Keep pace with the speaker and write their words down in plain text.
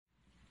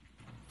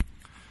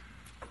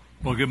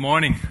Well, good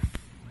morning.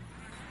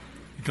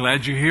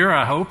 Glad you're here,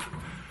 I hope.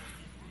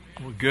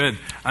 Well, good.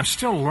 I'm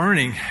still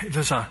learning.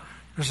 There's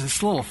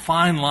this little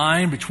fine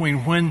line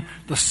between when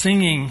the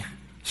singing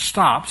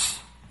stops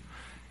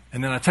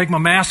and then I take my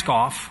mask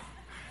off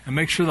and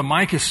make sure the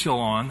mic is still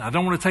on. I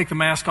don't want to take the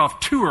mask off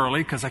too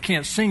early because I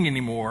can't sing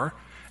anymore.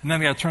 And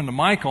then I got to turn the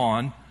mic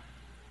on.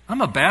 I'm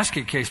a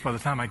basket case by the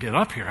time I get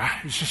up here.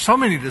 There's just so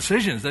many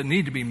decisions that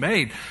need to be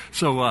made.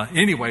 So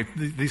anyway,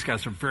 these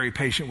guys are very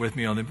patient with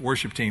me on the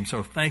worship team.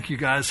 So thank you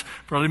guys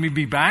for letting me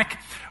be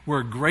back.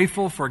 We're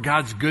grateful for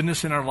God's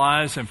goodness in our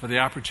lives and for the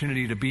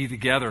opportunity to be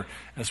together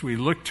as we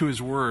look to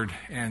His Word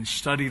and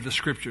study the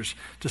Scriptures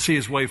to see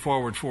His way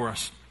forward for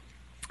us.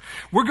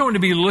 We're going to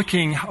be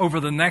looking over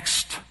the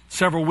next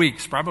several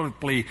weeks,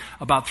 probably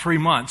about 3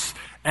 months,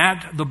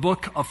 at the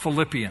book of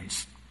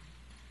Philippians.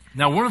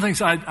 Now, one of the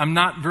things I'm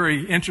not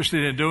very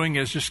interested in doing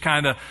is just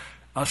kind of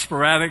a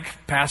sporadic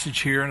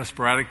passage here and a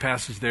sporadic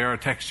passage there, a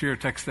text here, a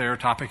text there, a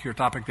topic here, a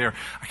topic there.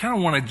 I kind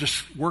of want to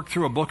just work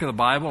through a book of the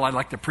Bible. I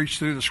like to preach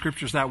through the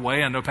Scriptures that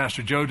way. I know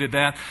Pastor Joe did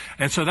that.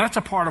 And so that's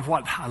a part of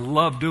what I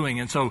love doing.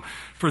 And so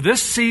for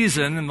this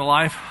season in the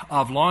life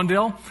of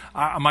Lawndale,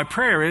 my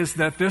prayer is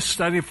that this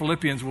study of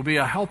Philippians will be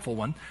a helpful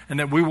one and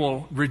that we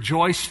will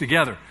rejoice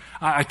together.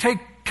 I take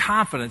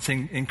confidence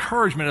and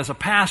encouragement as a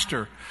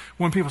pastor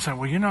when people say,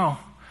 well, you know,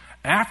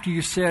 after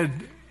you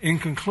said, in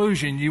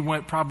conclusion, you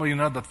went probably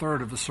another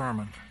third of the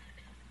sermon.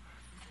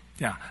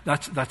 Yeah,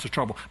 that's a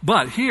trouble.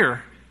 But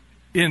here,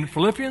 in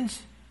Philippians,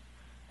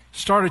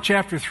 start of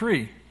chapter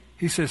 3,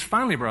 he says,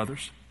 finally,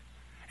 brothers,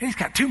 and he's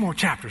got 2 more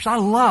chapters. I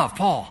love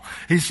Paul.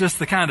 He's just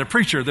the kind of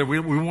preacher that we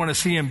want to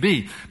see him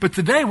be. But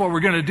today what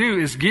we're going to do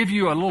is give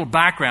you a little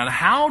background.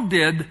 How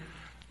did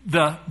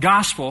the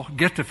gospel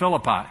get to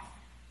Philippi?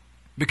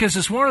 Because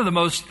it's one of the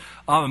most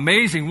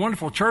amazing,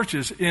 wonderful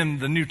churches in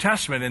the New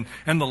Testament,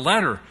 and the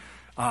letter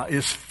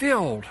is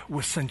filled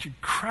with such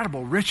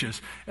incredible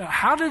riches.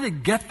 How did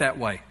it get that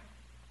way?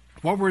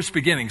 What were its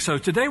beginning? So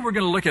today we're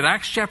going to look at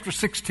Acts chapter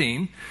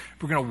 16.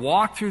 We're going to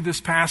walk through this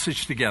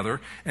passage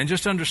together and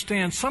just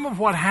understand some of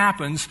what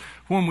happens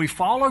when we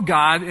follow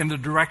God in the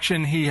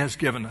direction He has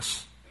given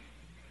us.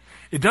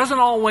 It doesn't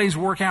always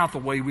work out the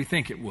way we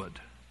think it would.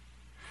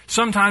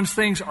 Sometimes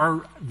things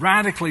are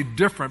radically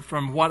different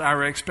from what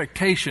our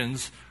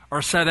expectations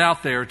are set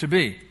out there to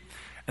be.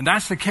 And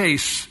that's the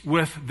case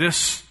with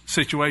this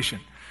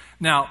situation.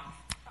 Now,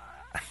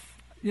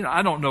 you know,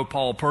 I don't know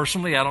Paul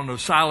personally. I don't know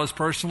Silas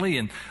personally,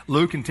 and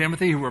Luke and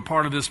Timothy, who were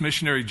part of this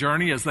missionary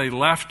journey as they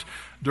left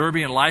Derbe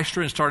and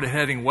Lystra and started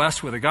heading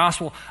west with the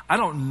gospel. I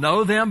don't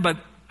know them, but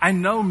I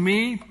know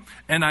me,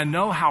 and I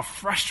know how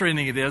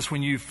frustrating it is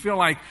when you feel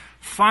like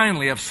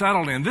finally I've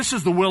settled in. This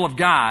is the will of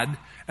God.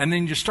 And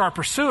then you start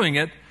pursuing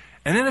it,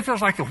 and then it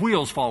feels like the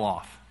wheels fall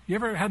off. You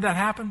ever had that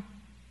happen?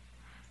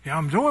 Yeah,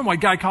 I'm doing what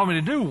God called me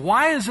to do.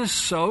 Why is this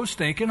so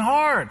stinking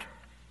hard?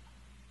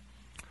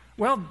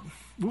 Well,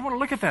 we want to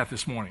look at that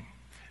this morning.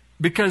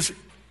 Because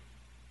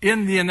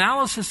in the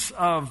analysis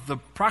of the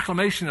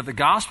proclamation of the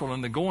gospel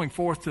and the going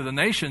forth to the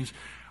nations,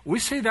 we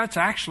see that's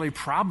actually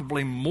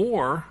probably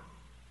more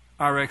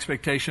our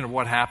expectation of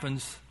what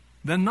happens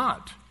than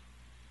not.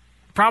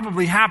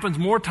 Probably happens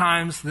more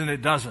times than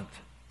it doesn't.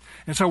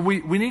 And so we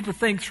need to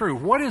think through,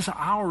 what is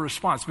our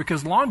response?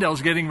 Because Lawndale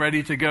is getting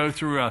ready to go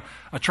through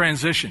a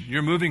transition.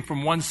 You're moving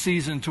from one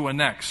season to a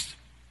next.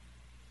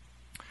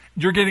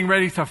 You're getting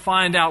ready to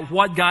find out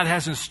what God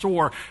has in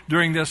store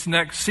during this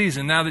next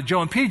season. Now that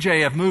Joe and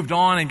PJ have moved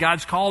on and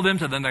God's called them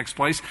to the next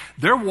place,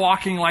 they're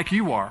walking like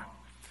you are.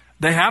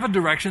 They have a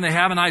direction, they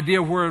have an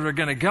idea where they're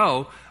going to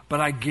go,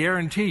 but I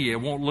guarantee you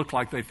it won't look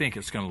like they think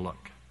it's going to look.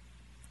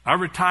 I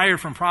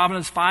retired from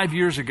Providence 5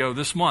 years ago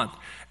this month,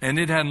 and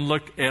it hadn't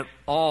looked at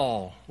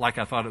all like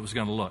I thought it was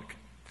going to look.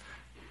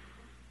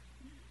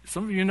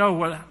 Some of you know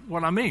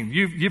what I mean.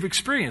 You've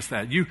experienced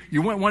that.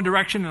 You went one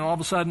direction, and all of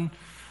a sudden,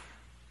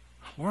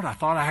 Lord, I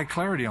thought I had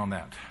clarity on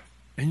that.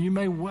 And you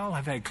may well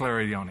have had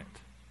clarity on it.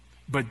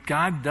 But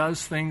God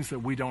does things that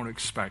we don't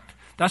expect.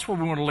 That's what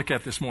we want to look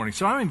at this morning.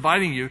 So I'm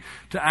inviting you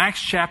to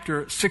Acts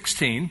chapter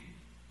 16.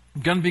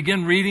 I'm going to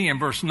begin reading in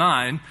verse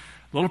 9.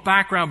 A little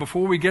background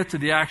before we get to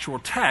the actual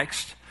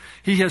text.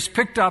 He has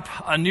picked up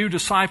a new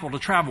disciple to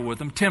travel with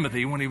him,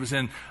 Timothy, when he was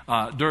in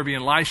Derbe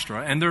and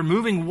Lystra. And they're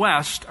moving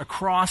west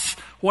across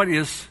what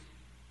is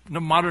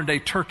modern-day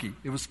Turkey.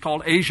 It was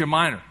called Asia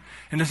Minor.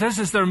 And it says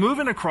as they're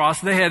moving across,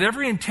 they had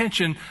every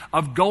intention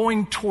of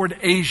going toward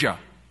Asia.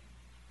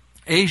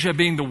 Asia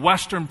being the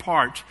western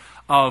part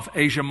of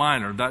Asia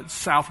Minor, that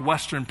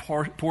southwestern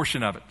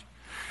portion of it.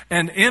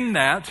 And in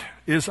that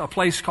is a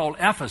place called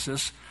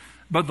Ephesus,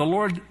 but the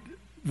Lord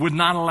would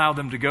not allow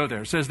them to go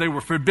there. It says they were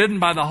forbidden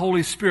by the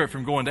Holy Spirit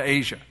from going to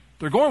Asia.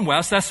 They're going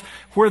west. That's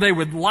where they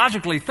would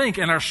logically think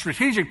in our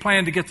strategic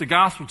plan to get the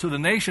gospel to the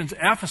nations,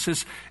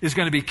 Ephesus is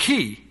going to be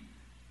key.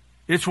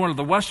 It's one of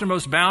the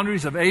westernmost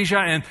boundaries of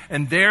Asia,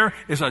 and there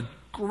is a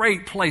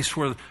great place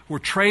where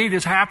trade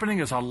is happening.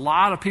 There's a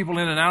lot of people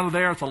in and out of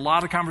there. It's a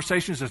lot of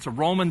conversations. It's a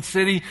Roman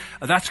city.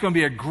 That's going to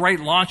be a great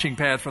launching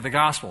pad for the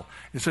gospel.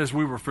 It says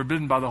we were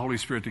forbidden by the Holy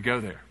Spirit to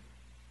go there.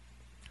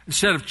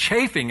 Instead of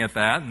chafing at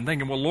that and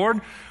thinking, well,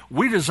 Lord,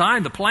 we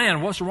designed the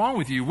plan. What's wrong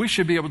with you? We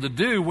should be able to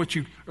do what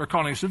you are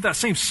calling us to do. That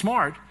seems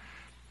smart.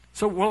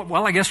 So,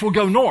 well, I guess we'll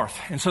go north.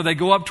 And so they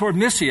go up toward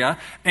Mysia.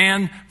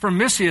 And from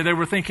Mysia, they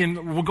were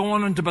thinking, we'll go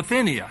on into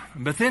Bithynia.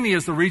 And Bithynia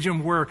is the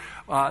region where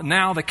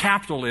now the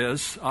capital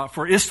is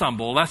for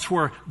Istanbul. That's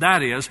where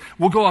that is.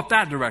 We'll go up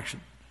that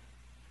direction.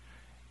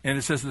 And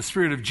it says the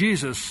Spirit of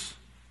Jesus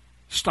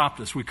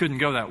stopped us. We couldn't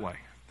go that way.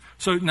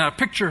 So now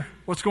picture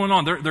what's going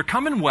on. They're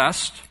coming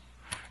west,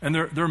 and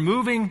they're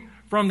moving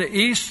from the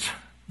east,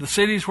 the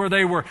cities where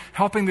they were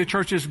helping the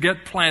churches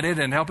get planted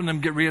and helping them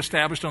get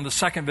reestablished on the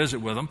second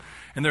visit with them.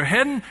 And they're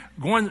heading,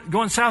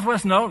 going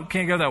southwest. No,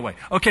 can't go that way.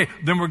 Okay,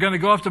 then we're going to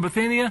go up to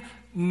Bithynia.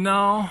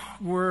 No,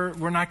 we're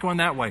not going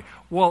that way.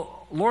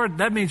 Well, Lord,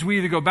 that means we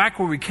either go back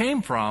where we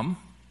came from,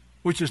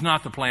 which is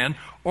not the plan,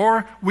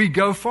 or we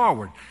go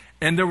forward.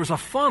 And there was a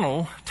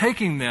funnel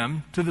taking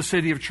them to the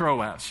city of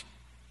Troas.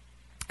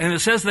 And it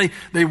says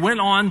they went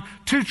on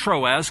to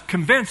Troas,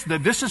 convinced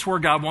that this is where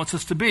God wants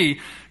us to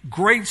be.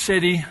 Great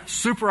city,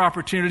 super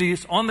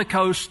opportunities on the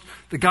coast.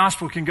 The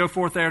gospel can go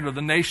forth there to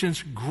the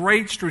nations.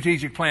 Great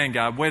strategic plan,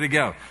 God. Way to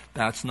go.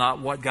 That's not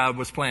what God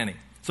was planning.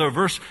 So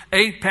verse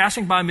 8,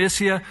 passing by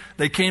Mysia,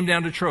 they came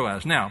down to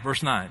Troas. Now,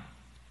 verse 9.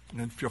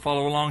 And if you'll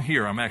follow along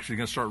here, I'm actually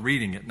going to start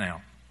reading it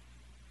now.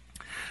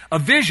 A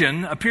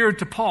vision appeared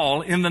to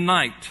Paul in the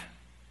night.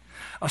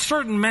 A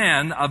certain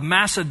man of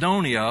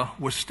Macedonia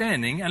was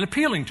standing and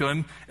appealing to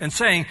him and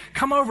saying,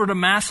 come over to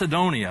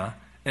Macedonia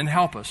and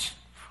help us.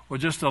 Well,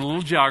 just a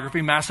little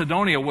geography.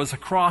 Macedonia was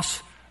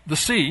across the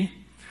sea,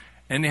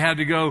 and they had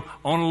to go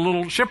on a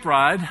little ship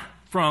ride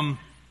from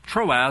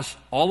Troas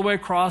all the way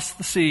across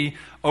the sea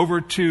over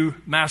to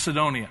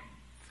Macedonia.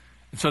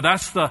 And so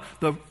that's the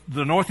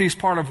northeast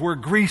part of where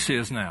Greece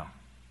is now.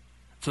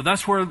 So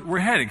that's where we're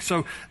heading.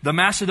 So the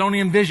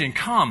Macedonian vision,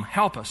 come,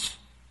 help us.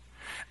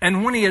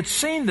 And when he had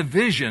seen the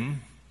vision,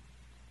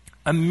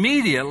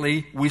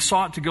 immediately we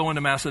sought to go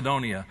into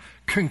Macedonia,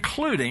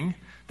 concluding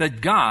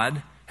that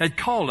God had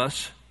called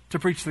us to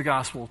preach the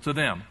gospel to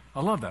them.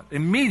 I love that.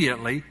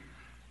 Immediately,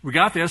 we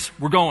got this,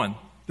 we're going.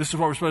 This is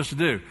what we're supposed to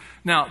do.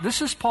 Now,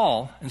 this is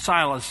Paul and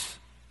Silas,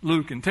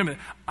 Luke and Timothy.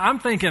 I'm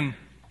thinking,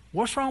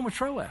 what's wrong with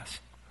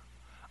Troas?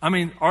 I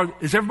mean,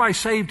 is everybody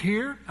saved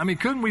here? I mean,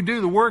 couldn't we do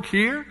the work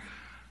here?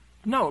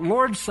 No,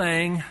 Lord's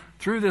saying,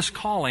 through this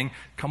calling,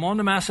 come on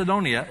to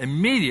Macedonia.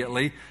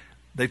 Immediately,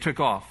 they took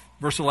off.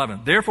 Verse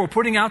 11, therefore,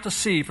 putting out to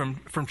sea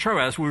from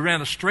Troas, we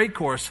ran a straight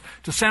course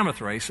to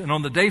Samothrace, and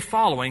on the day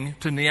following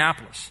to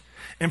Neapolis.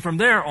 And from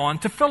there on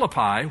to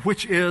Philippi,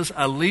 which is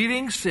a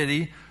leading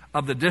city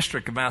of the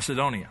district of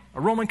Macedonia, a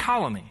Roman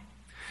colony.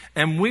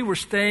 And we were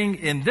staying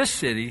in this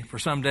city for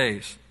some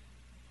days.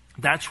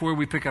 That's where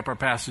we pick up our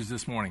passage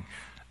this morning.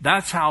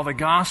 That's how the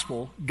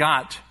gospel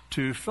got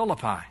to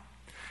Philippi.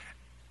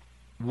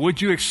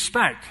 Would you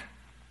expect,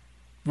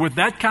 with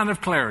that kind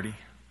of clarity,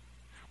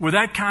 with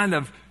that kind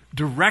of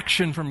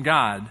direction from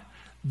God,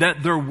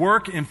 that their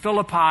work in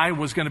Philippi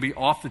was going to be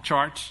off the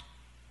charts?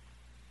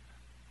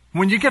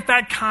 When you get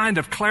that kind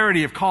of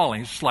clarity of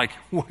calling, it's like,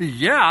 well,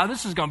 yeah,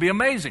 this is going to be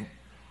amazing.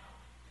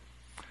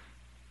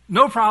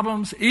 No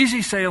problems,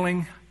 easy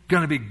sailing,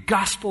 going to be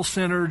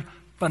gospel-centered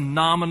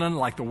phenomenon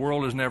like the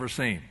world has never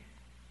seen.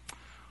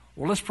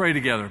 Well, let's pray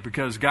together,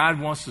 because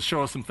God wants to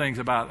show us some things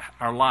about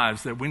our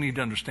lives that we need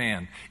to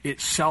understand. It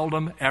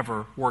seldom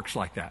ever works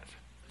like that.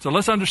 So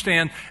let's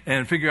understand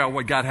and figure out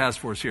what God has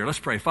for us here. Let's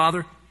pray.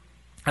 Father,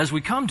 as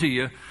we come to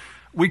you,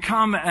 we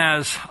come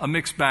as a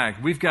mixed bag.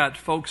 We've got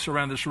folks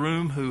around this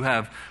room who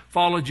have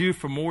followed you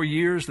for more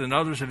years than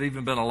others have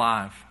even been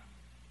alive.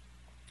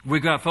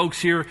 We've got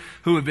folks here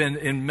who have been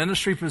in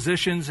ministry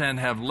positions and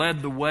have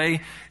led the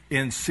way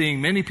in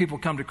seeing many people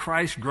come to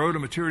Christ, grow to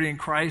maturity in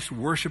Christ,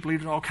 worship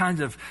leaders, all kinds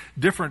of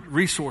different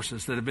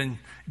resources that have been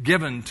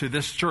given to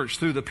this church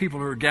through the people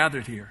who are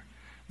gathered here.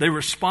 They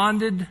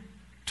responded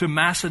to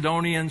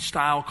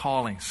Macedonian-style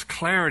callings.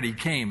 Clarity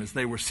came as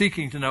they were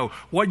seeking to know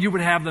what you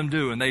would have them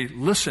do, and they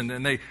listened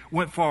and they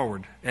went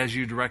forward as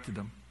you directed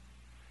them.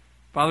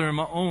 Father, in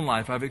my own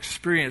life, I've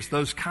experienced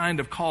those kind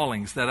of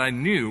callings that I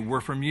knew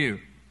were from you.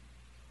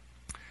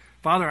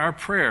 Father, our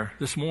prayer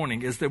this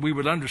morning is that we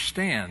would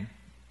understand,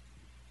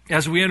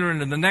 as we enter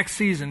into the next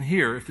season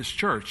here at this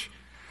church,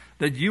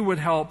 that you would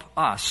help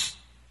us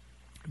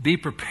be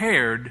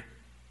prepared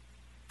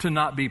to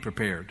not be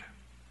prepared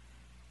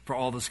for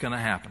all that's going to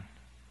happen.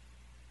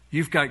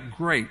 You've got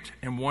great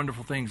and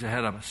wonderful things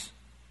ahead of us.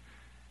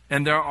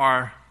 And there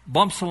are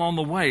bumps along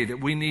the way that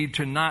we need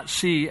to not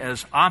see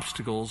as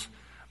obstacles,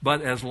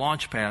 but as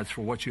launch pads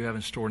for what you have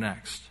in store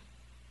next.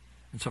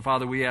 And so,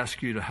 Father, we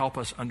ask you to help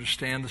us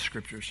understand the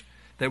Scriptures,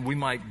 that we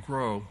might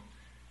grow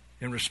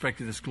in respect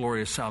to this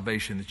glorious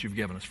salvation that you've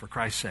given us for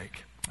Christ's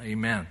sake.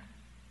 Amen.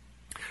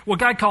 Well,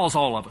 God calls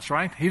all of us,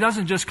 right? He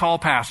doesn't just call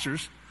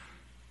pastors.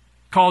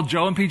 Called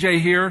Joe and PJ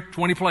here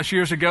 20 plus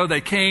years ago.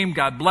 They came.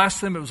 God blessed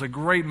them. It was a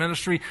great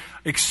ministry.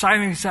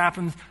 Exciting things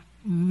happened.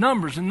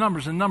 Numbers and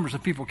numbers and numbers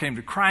of people came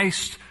to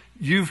Christ.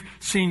 You've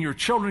seen your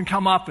children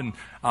come up and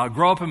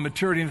grow up in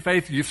maturity in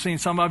faith. You've seen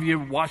some of you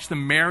watch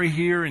them marry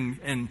here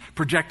and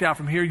project out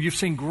from here. You've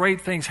seen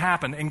great things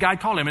happen, and God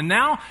called him. And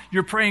now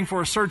you're praying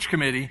for a search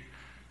committee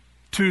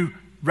to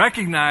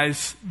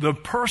recognize the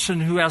person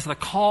who has the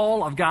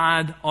call of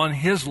God on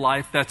his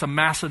life that's a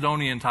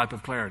Macedonian type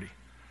of clarity.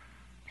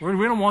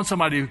 We don't want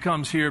somebody who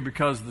comes here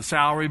because of the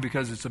salary,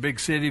 because it's a big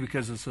city,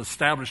 because it's an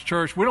established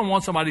church. We don't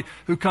want somebody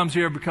who comes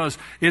here because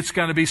it's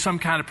going to be some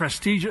kind of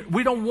prestige.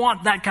 We don't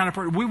want that kind of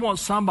person. We want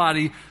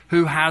somebody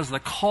who has the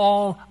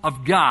call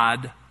of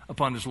God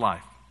upon his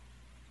life.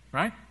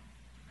 Right?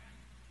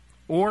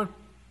 Or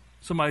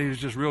somebody who's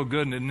just real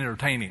good and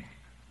entertaining.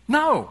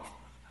 No.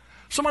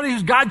 Somebody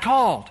who's God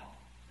called.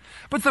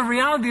 But the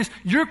reality is,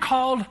 you're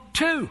called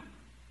too.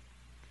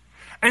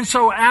 And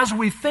so as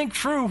we think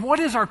through what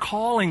does our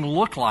calling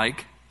look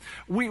like,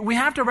 we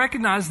have to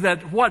recognize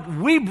that what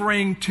we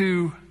bring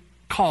to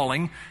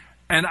calling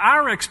and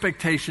our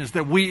expectations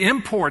that we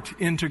import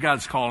into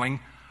God's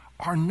calling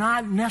are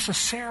not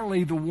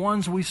necessarily the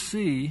ones we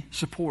see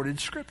supported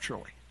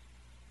scripturally.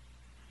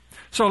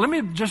 So let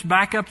me just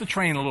back up the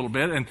train a little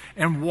bit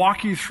and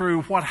walk you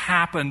through what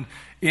happened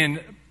in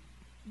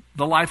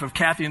the life of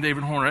Kathy and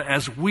David Horner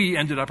as we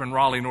ended up in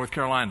Raleigh, North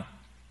Carolina.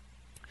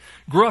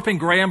 Grew up in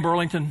Graham,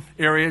 Burlington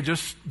area,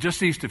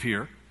 just east of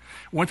here.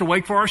 Went to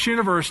Wake Forest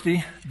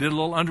University, did a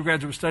little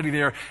undergraduate study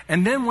there,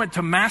 and then went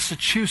to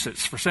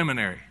Massachusetts for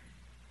seminary.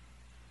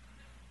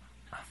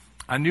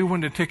 I knew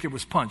when the ticket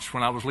was punched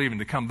when I was leaving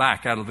to come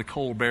back out of the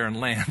cold, barren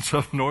lands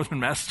of northern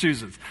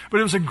Massachusetts.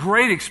 But it was a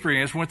great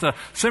experience. Went to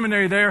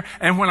seminary there.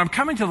 And when I'm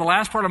coming to the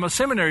last part of my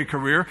seminary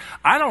career,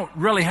 I don't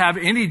really have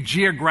any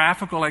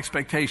geographical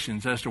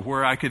expectations as to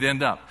where I could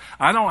end up.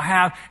 I don't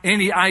have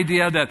any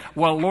idea that,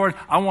 well, Lord,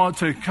 I want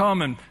to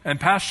come and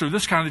pastor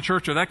this kind of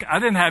church or that. I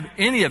didn't have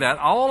any of that.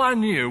 All I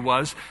knew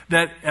was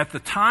that at the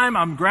time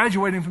I'm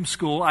graduating from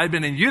school, I'd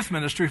been in youth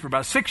ministry for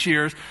about 6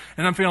 years,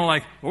 and I'm feeling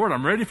like, Lord,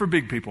 I'm ready for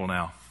big people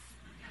now.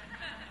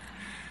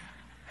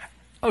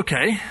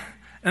 Okay,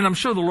 and I'm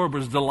sure the Lord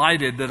was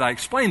delighted that I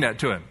explained that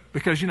to him,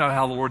 because you know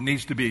how the Lord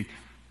needs to be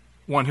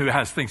one who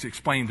has things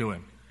explained to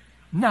him.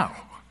 No.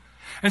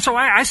 And so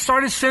I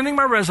started sending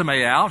my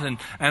resume out, and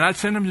I'd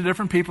send them to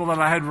different people that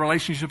I had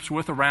relationships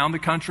with around the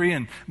country,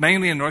 and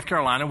mainly in North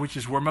Carolina, which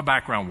is where my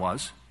background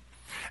was.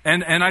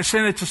 And I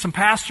sent it to some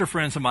pastor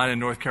friends of mine in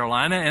North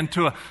Carolina and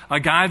to a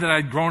guy that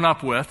I'd grown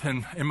up with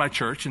in my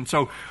church. And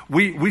so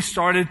we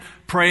started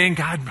praying,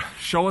 God,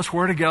 show us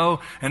where to go.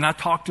 And I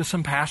talked to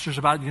some pastors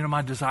about,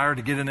 my desire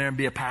to get in there and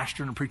be a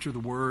pastor and a preacher of the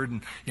word.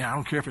 And, I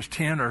don't care if it's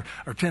 10 or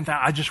 10,000.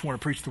 I just want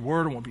to preach the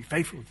word. I want to be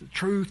faithful to the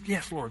truth.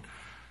 Yes, Lord.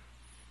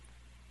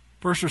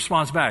 First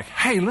response back,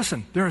 hey,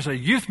 listen, there's a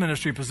youth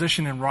ministry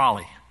position in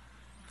Raleigh.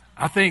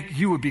 I think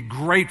you would be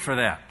great for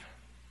that.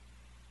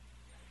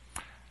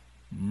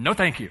 No,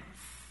 thank you.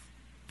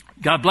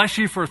 God bless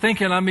you for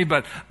thinking of me,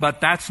 but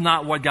that's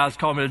not what God's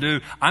called me to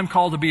do. I'm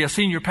called to be a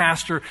senior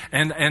pastor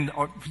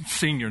or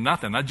senior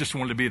nothing. I just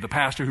wanted to be the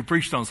pastor who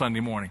preached on Sunday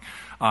morning.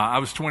 I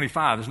was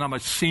 25. There's not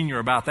much senior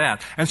about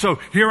that. And so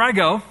here I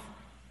go,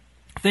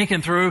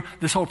 thinking through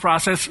this whole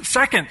process.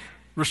 Second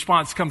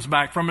response comes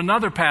back from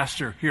another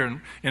pastor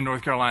here in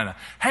North Carolina.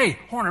 Hey,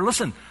 Horner,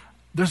 listen,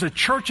 there's a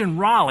church in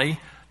Raleigh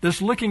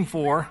that's looking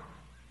for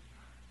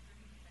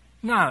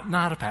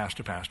not a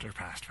pastor.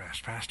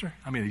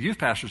 I mean, a youth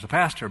pastor's a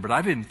pastor, but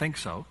I didn't think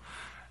so.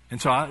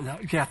 And so,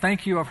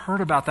 thank you. I've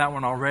heard about that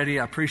one already.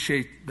 I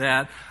appreciate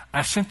that.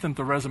 I sent them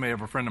the resume of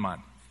a friend of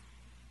mine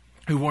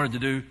who wanted to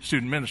do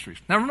student ministries.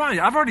 Now, remind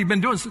you, I've already been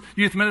doing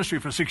youth ministry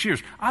for 6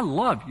 years. I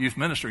love youth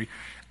ministry.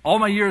 All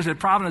my years at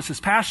Providence as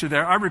pastor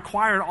there, I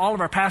required all of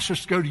our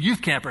pastors to go to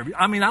youth camp.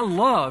 I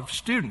love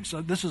students.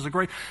 This is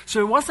so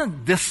it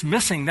wasn't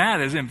dismissing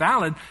that as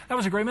invalid. That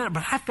was a great minute,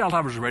 but I felt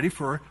I was ready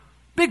for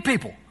big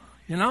people.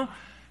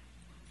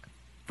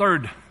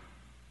 Third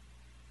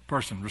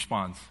person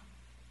responds.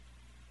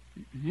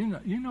 You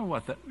know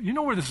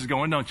where this is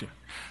going, don't you?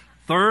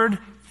 Third,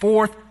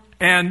 fourth,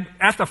 and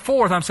at the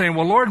fourth, I'm saying,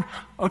 well, Lord,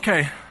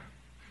 okay,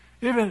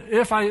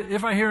 if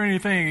I hear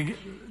anything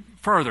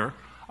further,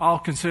 I'll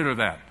consider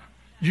that.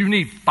 You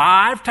need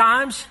 5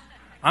 times?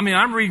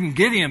 I'm reading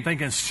Gideon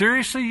thinking,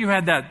 seriously, you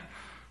had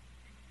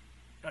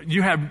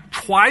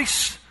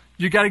twice?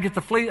 You got to get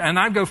the fleet, and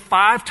I go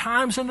 5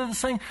 times into this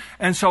thing.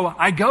 And so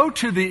I go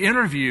to the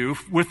interview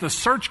with the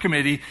search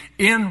committee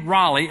in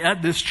Raleigh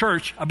at this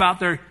church about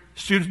their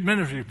student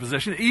ministry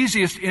position. The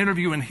easiest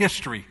interview in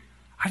history.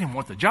 I didn't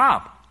want the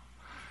job.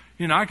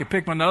 I could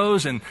pick my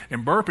nose and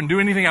burp and do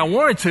anything I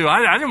wanted to.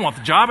 I didn't want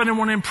the job. I didn't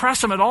want to impress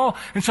them at all.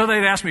 And so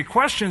they'd ask me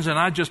questions, and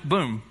I just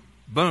boom.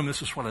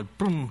 This is what I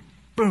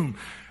boom.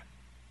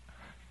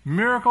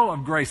 Miracle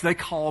of grace. They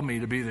called me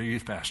to be their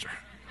youth pastor.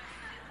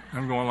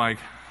 I'm going like,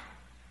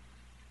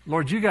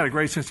 Lord, you got a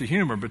great sense of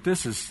humor, but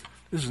this is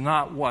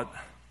not what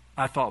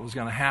I thought was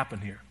going to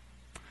happen here.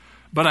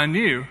 But I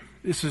knew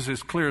this is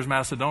as clear as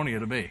Macedonia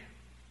to me.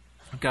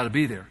 I've got to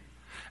be there.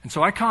 And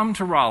so I come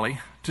to Raleigh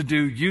to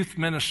do youth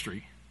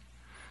ministry.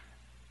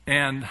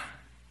 And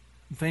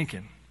I'm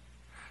thinking,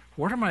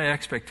 what are my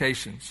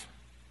expectations?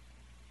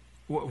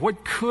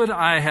 What could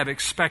I have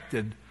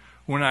expected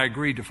when I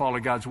agreed to follow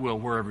God's will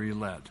wherever He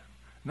led?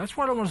 And that's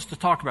what I want us to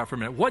talk about for a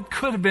minute. What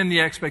could have been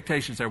the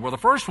expectations there? Well, the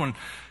first one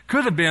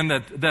could have been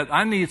that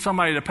I need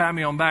somebody to pat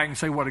me on the back and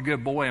say, what a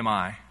good boy am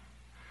I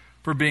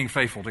for being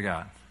faithful to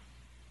God.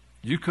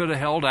 You could have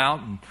held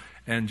out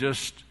and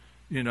just,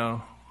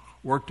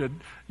 worked at,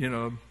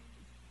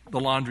 the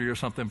laundry or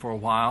something for a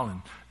while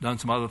and done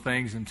some other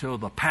things until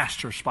the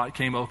pastor spot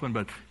came open,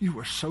 but you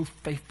were so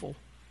faithful.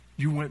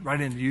 You went right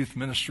into youth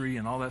ministry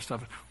and all that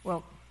stuff.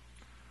 Well,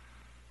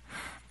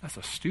 that's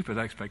a stupid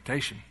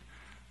expectation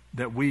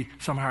that we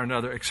somehow or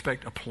another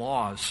expect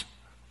applause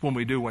when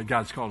we do what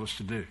God's called us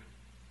to do.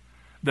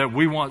 That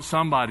we want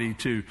somebody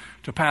to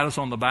pat us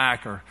on the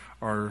back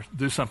or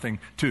do something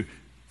to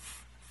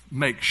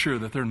make sure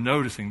that they're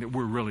noticing that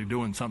we're really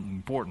doing something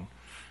important.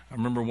 I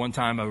remember one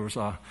time there was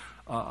a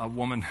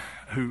woman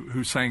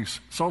who sang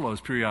solos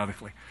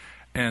periodically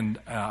and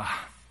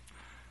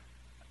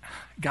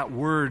got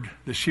word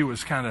that she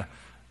was kind of a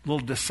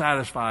little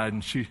dissatisfied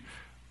and she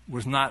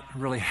was not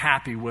really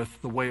happy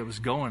with the way it was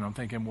going. I'm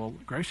thinking, well,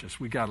 gracious,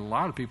 we got a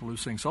lot of people who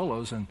sing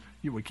solos and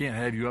we can't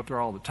have you up there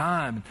all the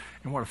time.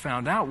 And what I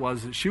found out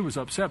was that she was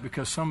upset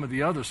because some of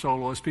the other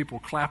soloists, people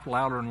clapped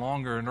louder and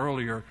longer and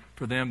earlier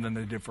for them than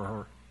they did for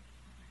her.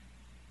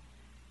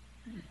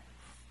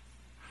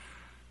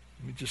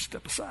 Let me just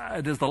step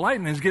aside as the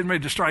lightning is getting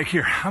ready to strike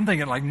here. I'm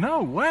thinking like,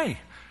 no way.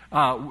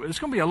 It's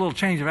going to be a little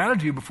change of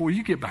attitude before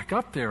you get back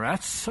up there.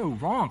 That's so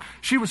wrong.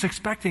 She was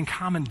expecting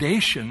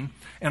commendation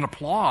and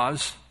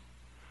applause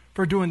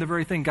for doing the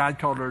very thing God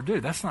called her to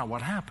do. That's not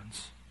what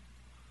happens.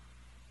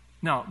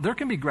 Now, there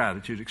can be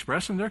gratitude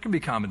expressed and there can be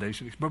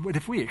commendation expressed, but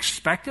if we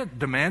expect it,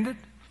 demand it,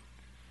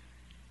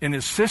 and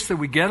insist that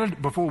we get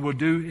it before we'll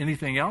do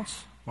anything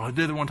else, well, I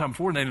did it one time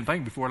before and they didn't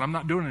thank me for it, I'm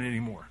not doing it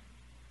anymore.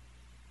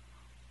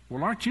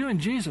 Well, aren't you and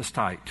Jesus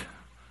tight?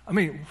 I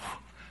mean,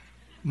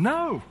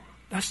 no,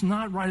 that's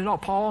not right at all.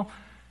 Paul,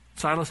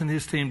 Silas, and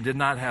his team did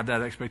not have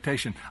that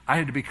expectation. I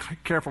had to be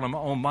careful in my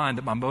own mind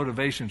that my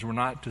motivations were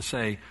not to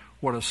say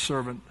what a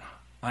servant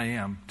I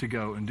am to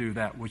go and do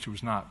that which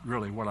was not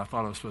really what I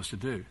thought I was supposed to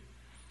do.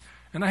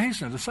 And I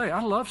hasten to say,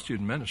 I love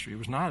student ministry. It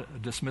was not a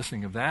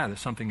dismissing of that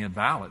as something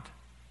invalid.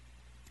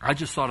 I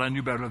just thought I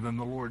knew better than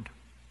the Lord,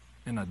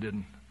 and I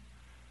didn't.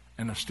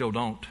 And I still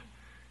don't.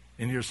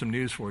 And here's some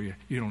news for you.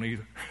 You don't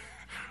either.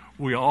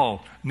 We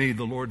all need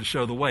the Lord to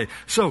show the way.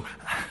 So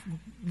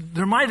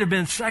there might have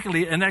been,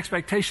 secondly, an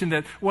expectation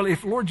that, well,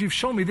 if, Lord, you've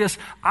shown me this,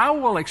 I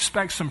will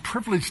expect some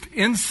privileged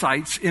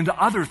insights into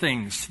other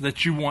things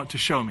that you want to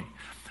show me.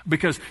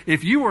 Because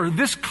if you are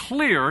this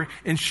clear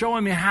in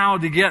showing me how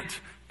to get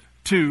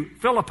to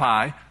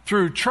Philippi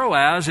through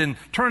Troas and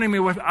turning me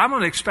with, I'm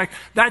going to expect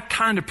that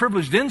kind of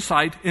privileged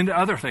insight into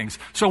other things.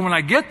 So when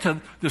I get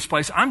to this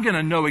place, I'm going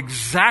to know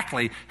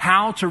exactly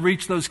how to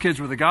reach those kids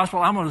with the gospel.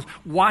 I'm going to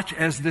watch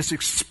as this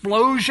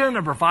explosion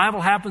of revival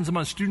happens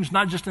among students,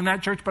 not just in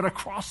that church, but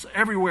across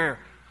everywhere.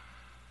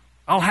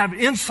 I'll have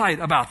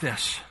insight about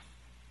this.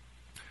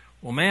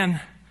 Well,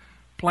 man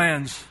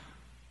plans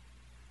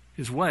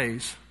his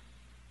ways,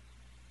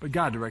 but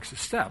God directs his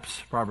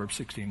steps, Proverbs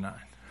 16:9.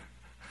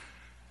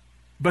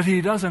 But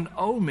he doesn't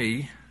owe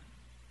me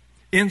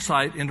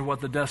insight into what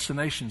the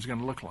destination is going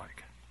to look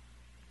like.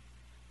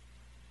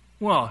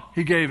 Well,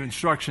 he gave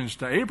instructions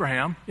to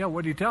Abraham. Yeah,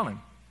 what did he tell him?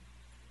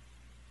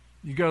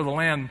 You go to the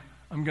land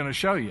I'm going to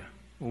show you.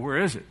 Well, where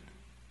is it?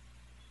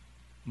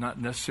 Not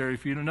necessary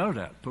for you to know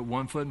that. Put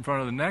one foot in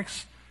front of the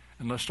next,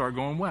 and let's start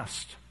going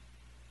west.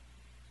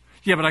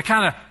 Yeah, but I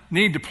kind of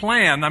need to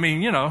plan. I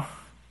mean,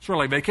 it's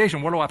really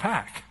vacation. What do I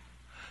pack?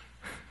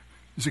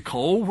 Is it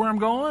cold where I'm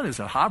going? Is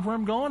it hot where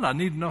I'm going? I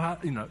need to know how,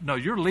 no,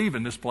 you're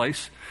leaving this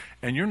place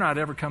and you're not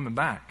ever coming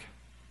back.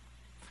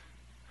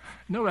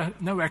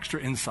 No extra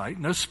insight,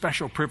 no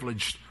special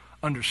privileged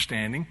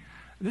understanding.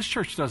 This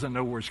church doesn't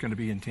know where it's going to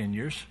be in 10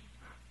 years,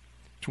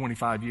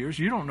 25 years.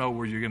 You don't know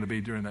where you're going to be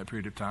during that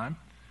period of time.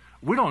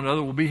 We don't know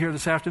that we'll be here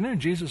this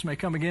afternoon. Jesus may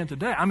come again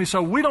today.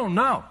 So we don't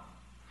know.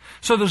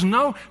 So there's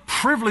no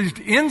privileged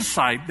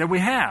insight that we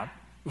have.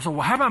 So,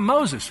 well, how about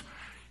Moses?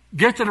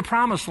 Get to the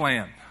promised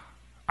land.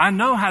 I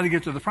know how to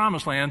get to the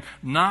promised land,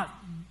 not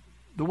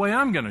the way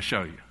I'm going to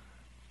show you.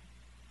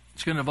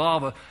 It's going to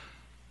involve a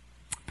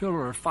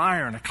pillar of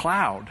fire and a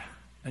cloud,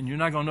 and you're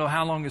not going to know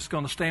how long it's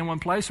going to stay in one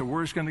place or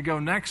where it's going to go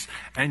next,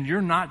 and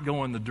you're not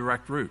going the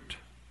direct route.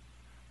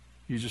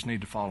 You just need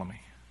to follow me.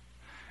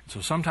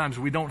 So sometimes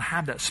we don't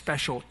have that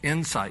special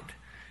insight.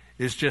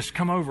 It's just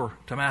come over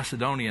to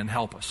Macedonia and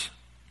help us.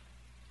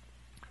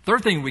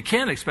 Third thing we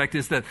can't expect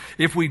is that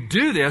if we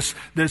do this,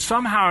 that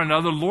somehow or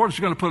another the Lord is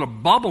going to put a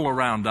bubble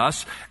around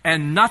us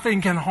and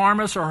nothing can harm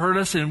us or hurt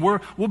us, and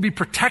we'll be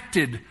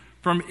protected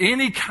from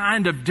any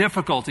kind of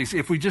difficulties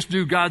if we just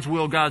do God's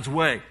will, God's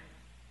way.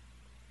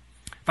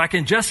 If I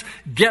can just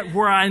get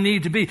where I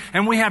need to be.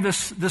 And we have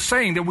this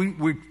saying that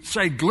we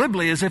say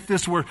glibly as if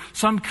this were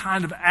some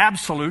kind of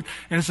absolute.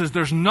 And it says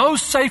there's no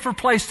safer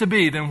place to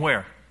be than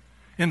where?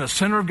 In the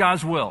center of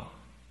God's will.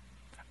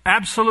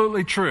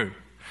 Absolutely true.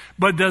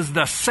 But does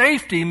the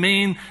safety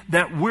mean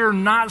that we're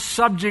not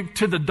subject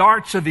to the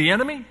darts of the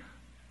enemy?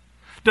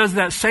 Does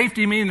that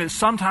safety mean that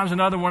sometimes or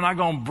another we're not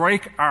going to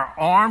break our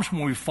arms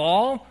when we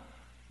fall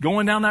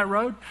going down that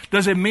road?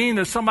 Does it mean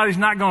that somebody's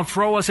not going to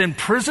throw us in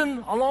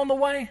prison along the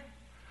way?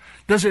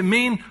 Does it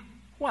mean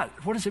what?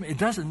 What does it mean? It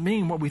doesn't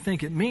mean what we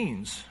think it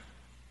means.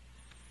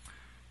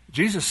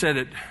 Jesus said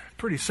it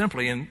pretty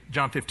simply in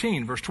John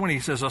 15, verse 20. He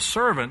says, a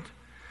servant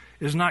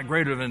is not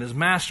greater than his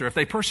master. If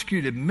they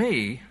persecuted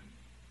me,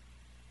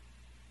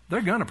 they're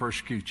going to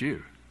persecute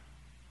you.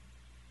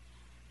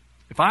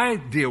 If I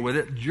deal with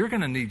it, you're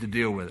going to need to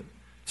deal with it.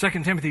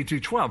 2 Timothy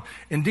 2:12.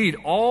 Indeed,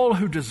 all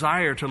who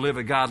desire to live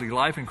a godly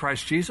life in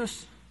Christ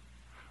Jesus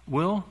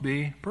will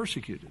be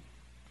persecuted.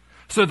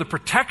 So the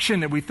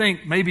protection that we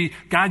think, maybe,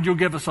 God, you'll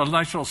give us a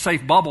nice little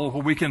safe bubble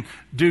where we can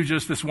do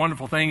just this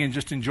wonderful thing and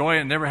just enjoy it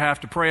and never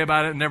have to pray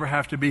about it, never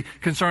have to be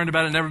concerned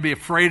about it, never be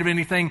afraid of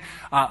anything.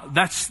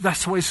 That's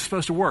the way it's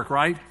supposed to work,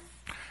 right?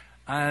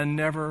 I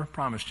never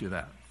promised you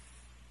that.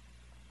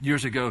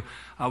 Years ago,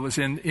 I was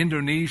in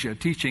Indonesia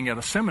teaching at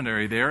a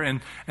seminary there, and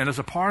as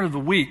a part of the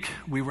week,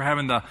 we were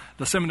having the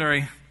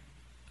seminary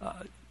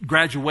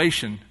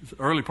graduation, the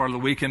early part of the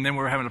week, and then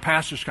we were having a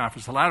pastor's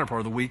conference the latter part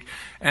of the week.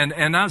 And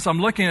as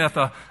I'm looking at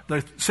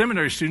the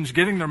seminary students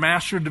getting their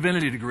Master of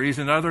Divinity degrees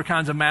and other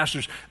kinds of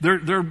masters,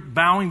 they're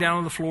bowing down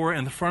on the floor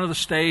in the front of the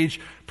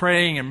stage,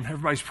 praying, and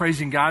everybody's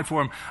praising God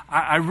for them.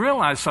 I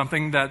realized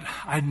something that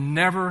I'd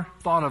never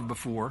thought of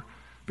before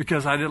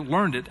because I didn't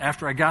learned it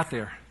after I got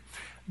there.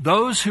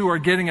 Those who are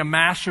getting a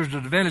Master's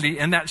of Divinity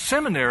in that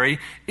seminary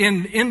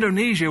in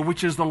Indonesia,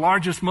 which is the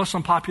largest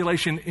Muslim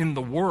population in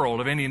the world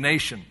of any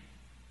nation.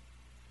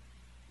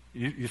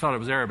 You thought it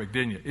was Arabic,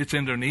 didn't you? It's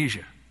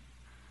Indonesia.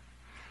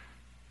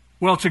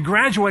 Well, to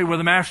graduate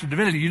with a Master of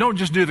Divinity, you don't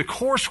just do the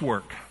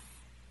coursework.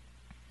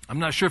 I'm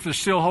not sure if they're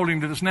still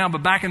holding to this now,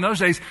 but back in those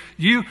days,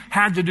 you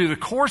had to do the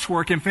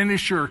coursework and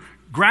finish your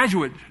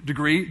graduate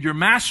degree, your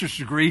master's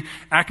degree,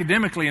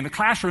 academically in the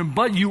classroom,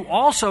 but you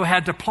also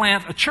had to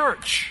plant a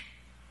church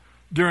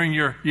during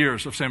your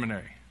years of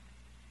seminary.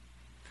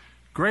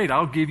 Great,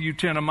 I'll give you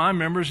 10 of my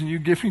members and you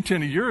give me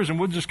 10 of yours and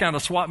we'll just kind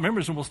of swap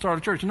members and we'll start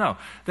a church. No,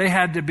 they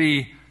had to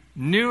be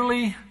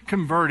newly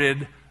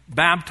converted,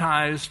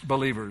 baptized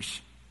believers,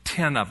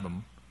 10 of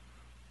them,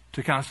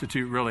 to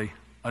constitute really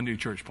a new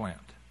church plant.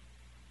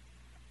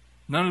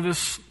 None of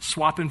this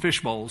swapping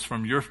fish bowls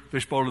from your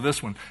fish bowl to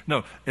this one.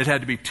 No, it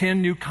had to be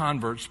 10 new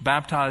converts,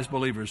 baptized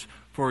believers,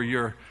 for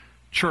your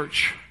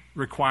church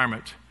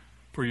requirement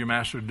for your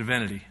Master of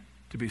Divinity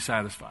to be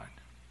satisfied.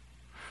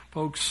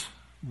 Folks,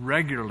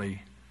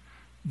 regularly,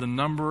 the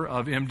number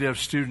of MDiv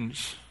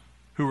students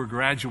who were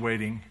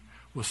graduating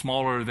was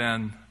smaller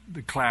than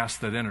the class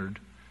that entered.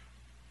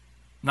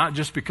 Not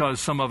just because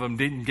some of them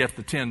didn't get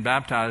the 10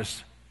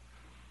 baptized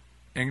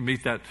and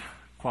meet that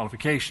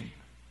qualification.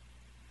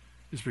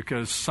 It's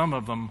because some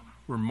of them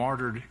were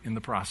martyred in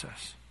the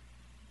process.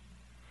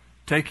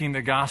 Taking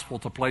the gospel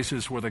to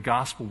places where the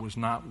gospel was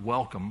not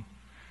welcome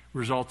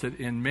resulted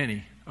in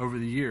many, over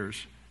the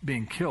years,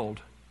 being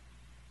killed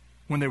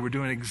when they were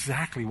doing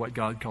exactly what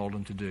God called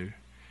them to do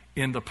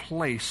in the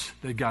place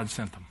that God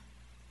sent them.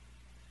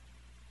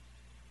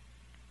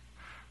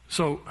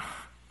 So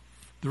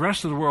the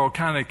rest of the world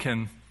kind of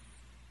can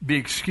be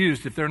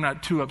excused if they're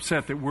not too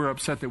upset that we're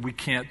upset that we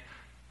can't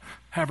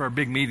have our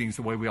big meetings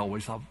the way we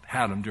always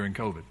had them during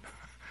COVID.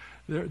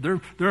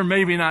 They're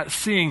maybe not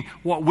seeing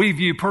what we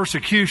view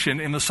persecution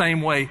in the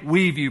same way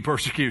we view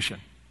persecution.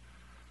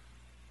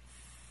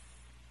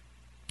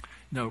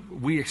 No,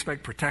 we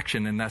expect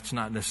protection, and that's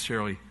not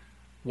necessarily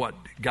what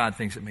God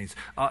thinks it means.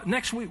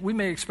 Next week, we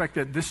may expect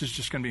that this is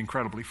just going to be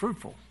incredibly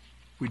fruitful.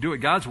 If we do it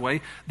God's way,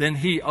 then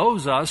He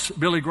owes us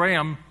Billy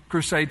Graham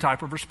crusade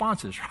type of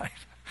responses, right?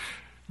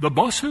 The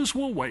buses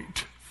will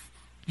wait.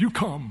 You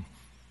come.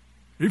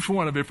 Each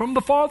one of you, from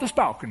the farthest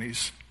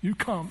balconies, you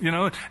come,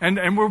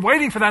 and we're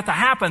waiting for that to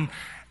happen,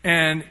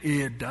 and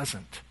it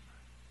doesn't.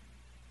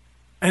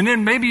 And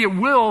then maybe it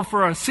will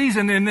for a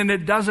season, and then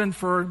it doesn't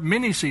for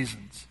many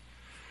seasons.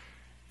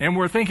 And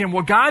we're thinking,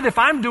 well, God, if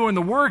I'm doing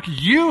the work,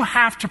 you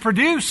have to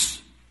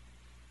produce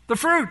the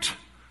fruit.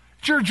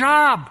 It's your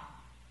job.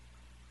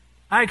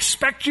 I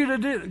expect you to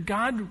do it.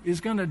 God is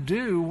going to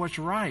do what's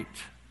right.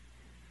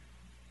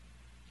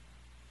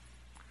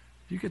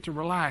 You get to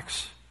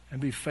relax and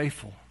be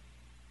faithful.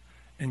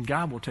 And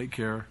God will take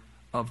care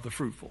of the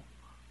fruitful.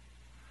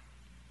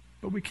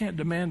 But we can't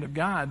demand of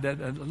God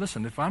that,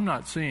 listen, if I'm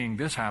not seeing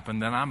this happen,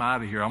 then I'm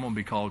out of here. I'm going to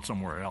be called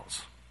somewhere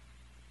else.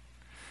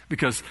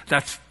 Because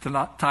that's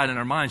tied in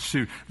our minds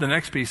to the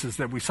next piece is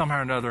that we somehow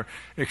or another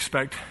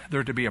expect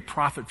there to be a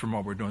profit from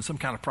what we're doing, some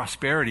kind of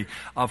prosperity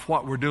of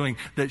what we're doing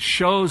that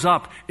shows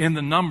up in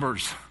the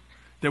numbers,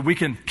 that we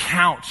can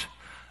count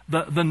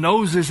the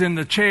noses in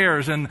the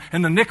chairs and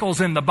the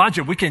nickels in the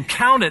budget. We can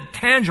count it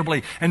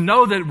tangibly and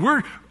know that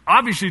we're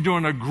obviously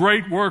doing a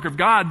great work of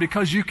God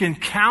because you can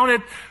count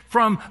it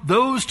from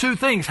those two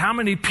things. How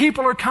many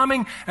people are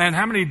coming and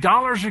how many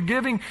dollars are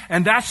giving,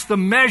 and that's the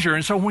measure.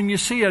 And so when you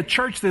see a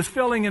church that's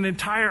filling an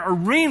entire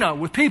arena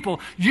with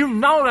people, you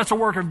know that's a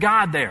work of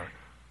God there.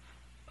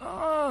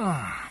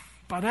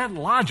 By that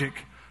logic,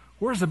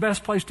 where's the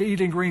best place to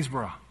eat in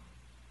Greensboro?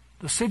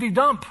 The city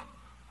dump.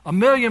 1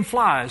 million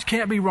flies.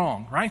 Can't be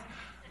wrong, right?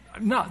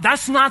 No,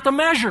 that's not the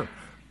measure.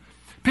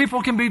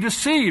 People can be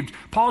deceived.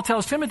 Paul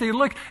tells Timothy,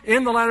 look,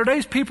 in the latter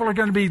days, people are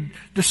going to be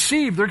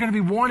deceived. They're going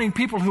to be warning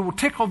people who will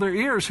tickle their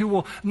ears, who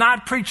will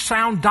not preach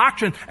sound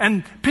doctrine,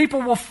 and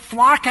people will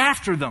flock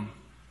after them.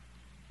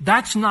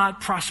 That's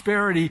not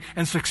prosperity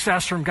and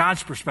success from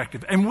God's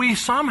perspective. And we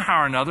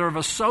somehow or another have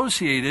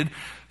associated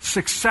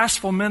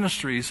successful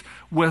ministries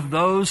with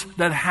those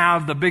that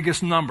have the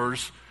biggest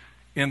numbers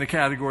in the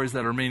categories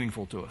that are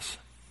meaningful to us.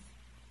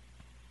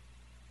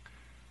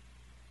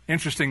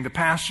 Interesting, the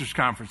pastors'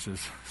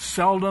 conferences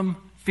seldom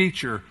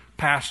feature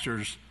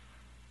pastors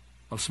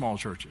of small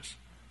churches.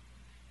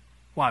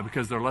 Why?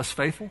 Because they're less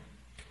faithful?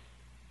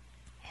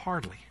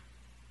 Hardly.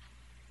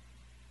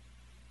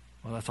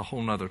 Well, that's a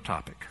whole nother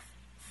topic.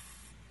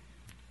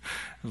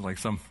 It's like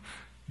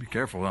be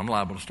careful, I'm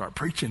liable to start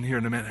preaching here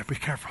in a minute. Be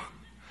careful.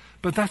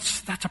 But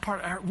that's a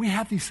part, we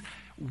have these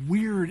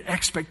weird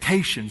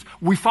expectations.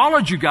 We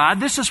followed you, God.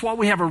 This is what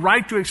we have a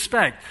right to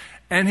expect.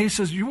 And he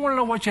says, you want to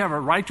know what you have a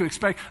right to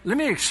expect? Let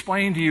me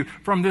explain to you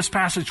from this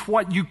passage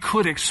what you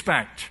could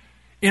expect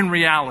in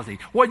reality,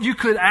 what you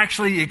could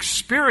actually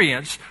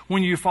experience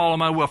when you follow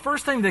my will.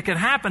 First thing that could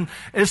happen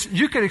is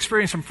you could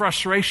experience some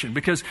frustration,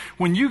 because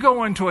when you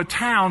go into a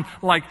town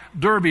like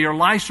Derby or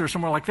Leicester or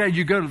somewhere like that,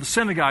 you go to the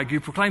synagogue,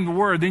 you proclaim the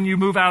word, then you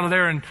move out of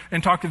there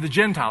and talk to the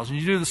Gentiles, and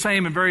you do the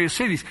same in various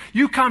cities.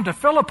 You come to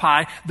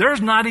Philippi,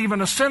 there's not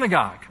even a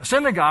synagogue. A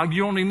synagogue,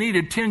 you only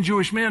needed 10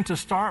 Jewish men to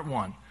start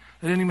one.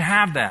 They didn't even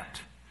have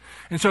that.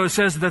 And so it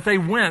says that they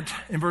went,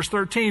 in verse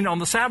 13, on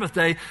the Sabbath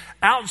day,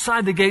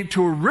 outside the gate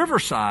to a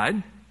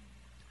riverside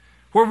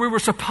where we were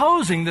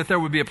supposing that there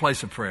would be a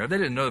place of prayer. They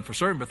didn't know that for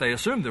certain, but they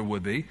assumed there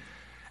would be.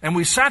 And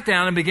we sat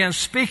down and began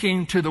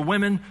speaking to the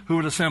women who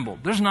had assembled.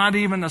 There's not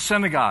even a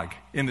synagogue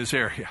in this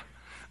area.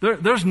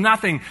 There's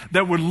nothing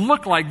that would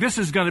look like this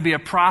is going to be a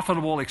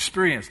profitable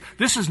experience.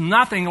 This is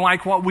nothing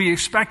like what we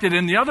expected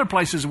in the other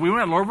places we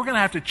went. Lord, we're going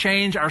to have to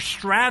change our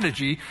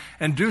strategy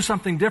and do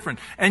something different.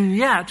 And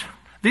yet,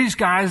 these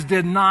guys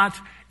did not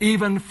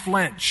even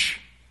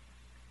flinch.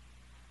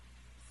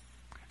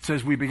 It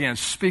says we began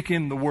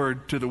speaking the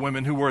word to the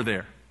women who were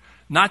there,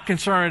 not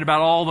concerned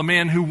about all the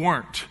men who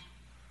weren't.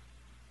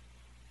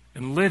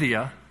 And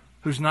Lydia,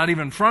 who's not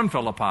even from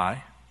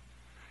Philippi,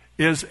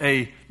 is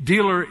a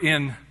dealer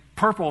in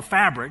purple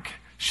fabric.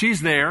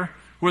 She's there.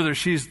 Whether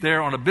she's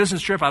there on a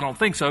business trip, I don't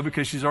think so,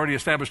 because she's already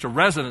established a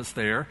residence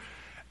there.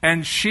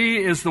 And she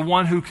is the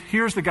one who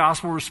hears the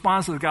gospel,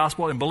 responds to the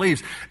gospel, and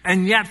believes.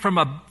 And yet, from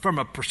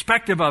a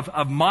perspective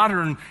of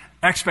modern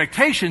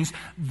expectations,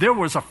 there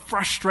was a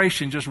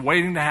frustration just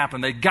waiting to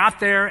happen. They got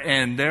there,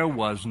 and there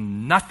was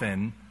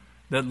nothing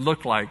that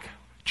looked like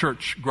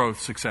church growth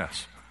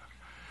success.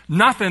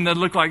 Nothing that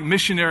looked like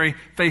missionary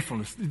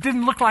faithfulness. It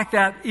didn't look like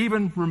that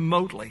even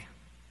remotely.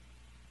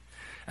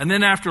 And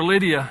then after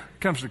Lydia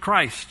comes to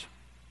Christ,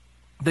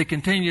 they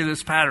continue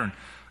this pattern,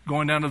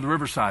 going down to the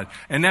riverside.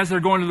 And as they're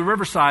going to the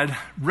riverside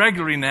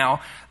regularly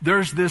now,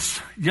 there's this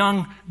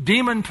young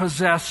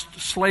demon-possessed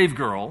slave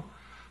girl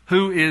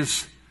who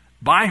is,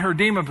 by her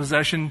demon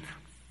possession,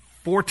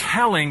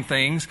 foretelling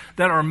things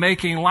that are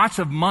making lots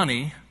of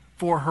money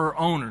for her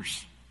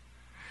owners.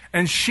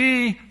 And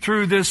she,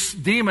 through this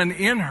demon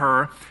in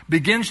her,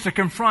 begins to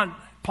confront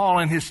Paul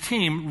and his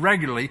team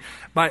regularly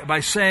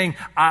by saying,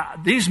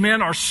 these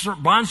men are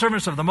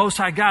bondservants of the Most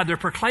High God. They're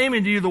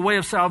proclaiming to you the way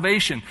of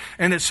salvation.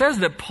 And it says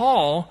that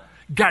Paul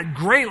got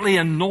greatly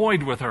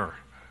annoyed with her.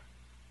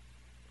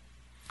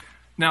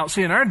 Now,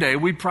 see, in our day,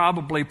 we'd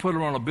probably put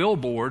her on a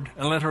billboard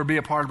and let her be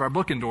a part of our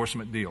book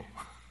endorsement deal.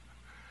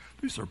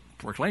 These are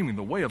proclaiming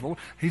the way of the Lord.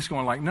 He's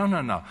going like,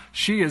 no.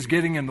 She is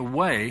getting in the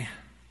way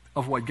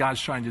of what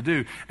God's trying to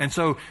do. And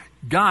so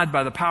God,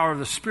 by the power of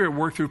the Spirit,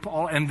 worked through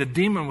Paul, and the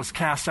demon was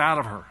cast out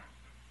of her.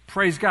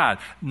 Praise God.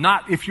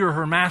 Not if you're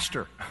her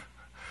master,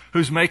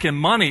 who's making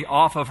money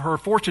off of her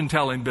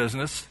fortune-telling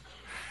business,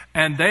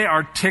 and they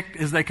are ticked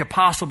as they could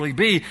possibly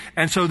be.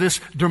 And so this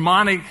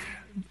demonic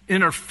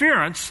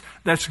interference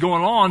that's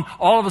going on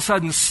all of a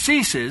sudden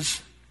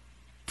ceases.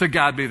 To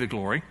God be the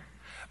glory.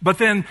 But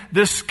then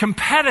this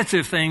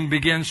competitive thing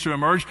begins to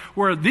emerge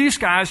where these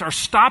guys are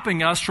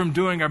stopping us from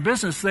doing our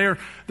business.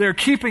 They're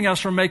keeping us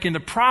from making the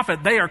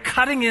profit. They are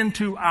cutting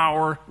into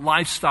our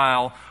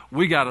lifestyle.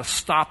 We got to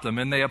stop them.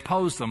 And they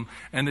oppose them.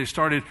 And they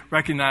started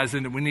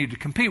recognizing that we need to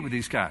compete with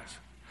these guys.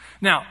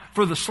 Now,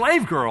 for the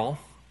slave girl,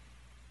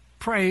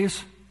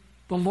 praise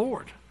the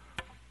Lord.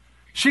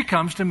 She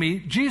comes to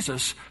meet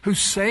Jesus, who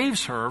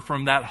saves her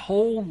from that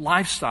whole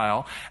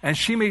lifestyle, and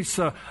she meets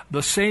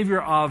the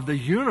Savior of the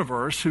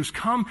universe, who's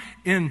come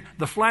in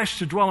the flesh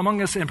to dwell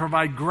among us and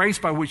provide grace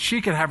by which she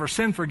can have her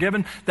sin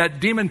forgiven, that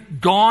demon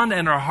gone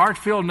and her heart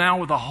filled now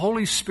with the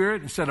Holy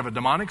Spirit instead of a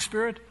demonic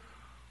spirit.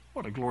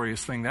 What a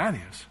glorious thing that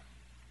is.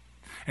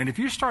 And if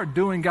you start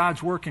doing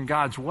God's work in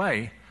God's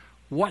way,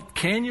 what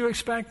can you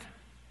expect?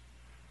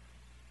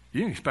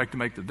 You can expect to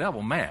make the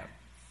devil mad.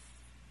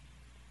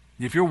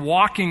 If you're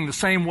walking the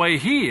same way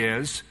he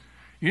is,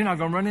 you're not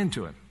going to run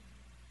into him.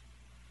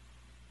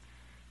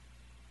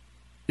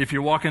 If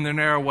you walk in the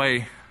narrow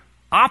way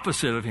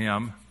opposite of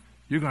him,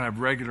 you're going to have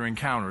regular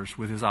encounters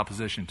with his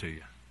opposition to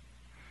you.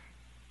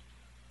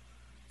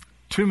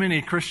 Too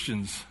many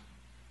Christians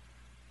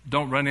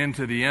don't run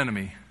into the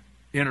enemy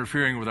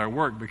interfering with our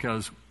work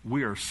because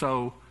we are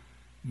so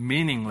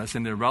meaningless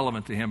and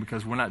irrelevant to him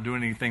because we're not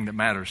doing anything that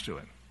matters to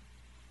him.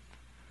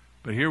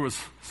 But here was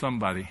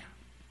somebody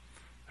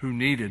who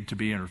needed to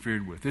be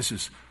interfered with. This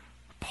is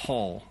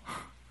Paul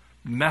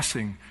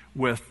messing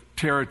with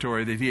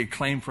territory that he had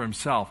claimed for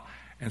himself.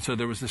 And so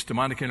there was this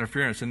demonic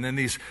interference. And then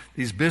these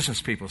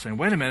business people saying,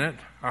 wait a minute,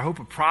 our hope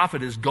of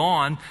profit is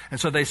gone. And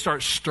so they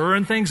start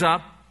stirring things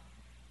up.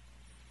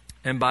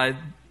 And by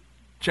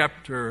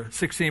chapter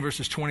 16,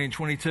 verses 20 and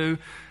 22,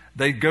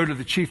 they go to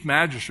the chief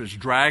magistrates,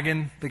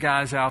 dragging the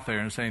guys out there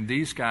and saying,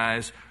 these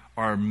guys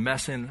are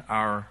messing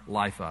our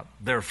life up.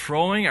 They're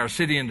throwing our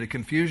city into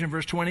confusion,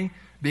 verse 20,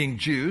 being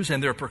Jews,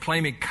 and they're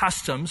proclaiming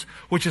customs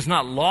which is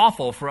not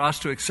lawful for us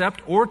to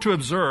accept or to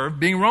observe,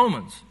 being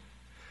Romans.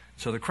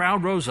 So the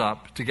crowd rose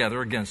up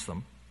together against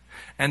them,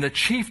 and the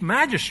chief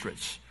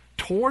magistrates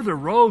tore the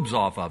robes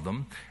off of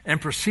them and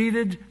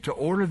proceeded to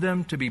order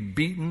them to be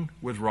beaten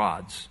with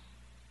rods.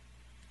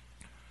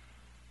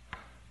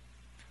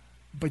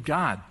 But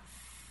God,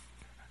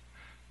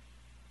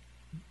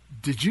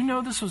 did you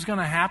know this was going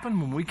to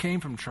happen when we came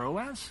from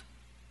Troas?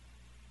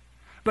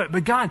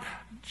 But God,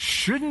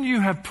 shouldn't you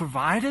have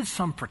provided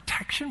some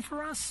protection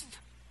for us?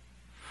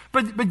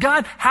 But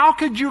God, how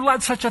could you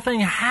let such a thing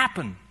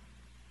happen?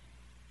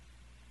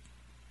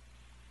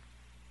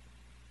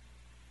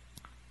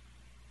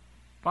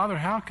 Father,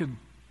 how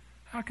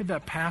could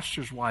that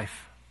pastor's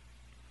wife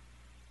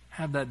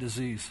have that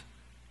disease?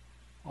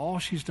 All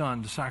she's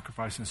done to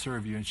sacrifice and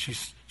serve you, and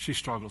she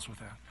struggles with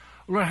that.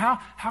 Lord,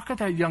 how could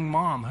that young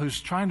mom who's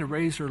trying to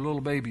raise her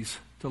little babies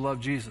to love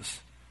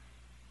Jesus,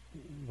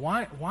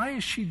 why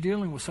is she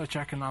dealing with such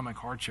economic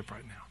hardship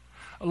right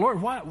now?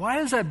 Lord, why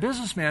is that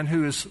businessman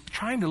who is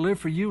trying to live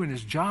for you in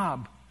his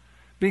job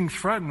being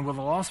threatened with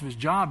the loss of his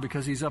job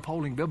because he's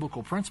upholding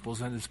biblical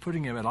principles and is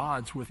putting him at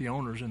odds with the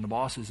owners and the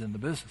bosses in the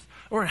business?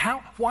 Lord,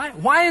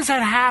 why is that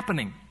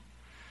happening?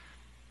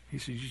 He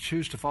says, you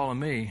choose to follow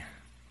me,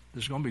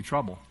 there's going to be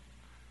trouble.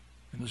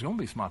 And there's going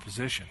to be some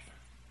opposition.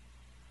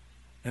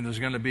 And there's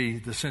going to be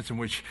the sense in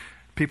which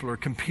people are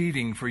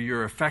competing for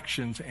your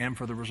affections and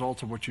for the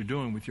results of what you're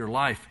doing with your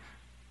life.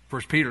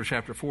 1 Peter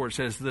chapter 4, it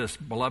says this,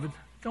 Beloved,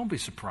 don't be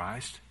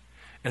surprised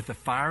at the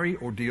fiery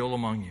ordeal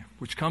among you,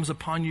 which comes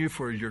upon you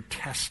for your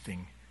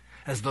testing,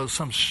 as though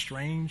some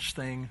strange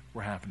thing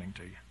were happening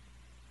to you.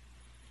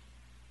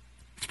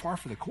 It's par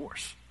for the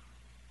course.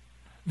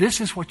 This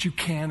is what you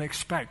can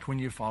expect when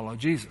you follow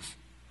Jesus.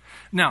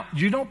 Now,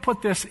 you don't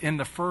put this in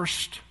the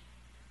first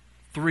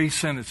 3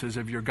 sentences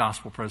of your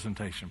gospel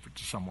presentation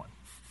to someone.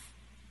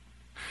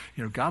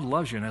 You know, God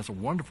loves you and has a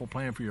wonderful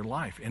plan for your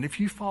life. And if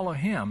you follow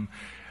him,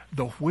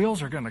 the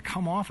wheels are going to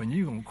come off and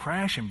you're going to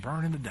crash and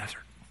burn in the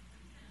desert.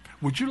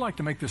 Would you like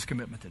to make this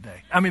commitment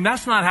today? I mean,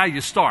 that's not how you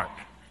start.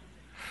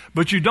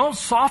 But you don't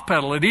soft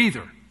pedal it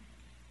either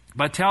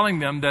by telling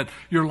them that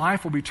your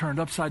life will be turned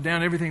upside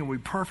down, everything will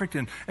be perfect,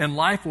 and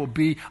life will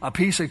be a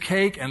piece of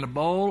cake and a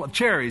bowl of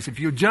cherries.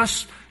 If you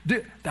just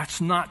do, that's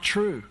not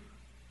true.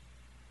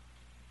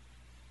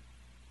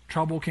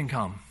 Trouble can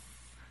come.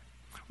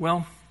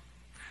 Well,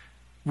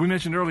 we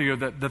mentioned earlier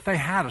that they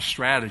had a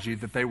strategy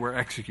that they were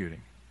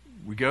executing.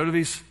 We go to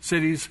these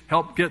cities,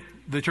 help get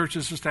the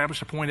churches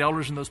established, appoint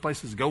elders in those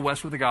places, go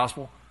west with the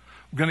gospel.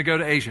 We're going to go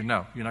to Asia.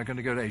 No, you're not going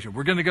to go to Asia.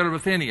 We're going to go to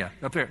Bithynia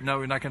up there. No,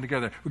 you're not going to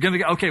go there. We're going to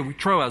go, okay,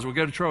 Troas. We'll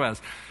go to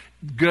Troas.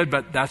 Good,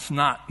 but that's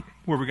not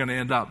where we're going to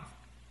end up.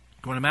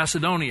 Going to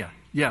Macedonia.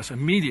 Yes,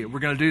 immediate. We're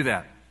going to do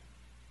that.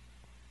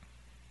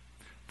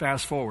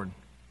 Fast forward.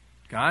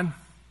 God,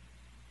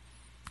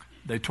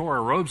 they tore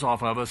our robes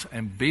off of us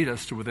and beat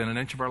us to within an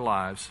inch of our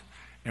lives,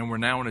 and we're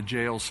now in a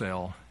jail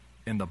cell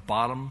in the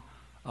bottom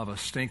of a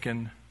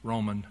stinking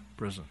Roman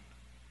prison.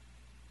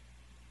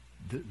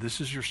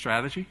 This is your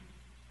strategy?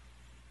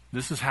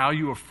 This is how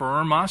you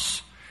affirm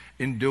us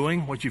in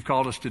doing what you've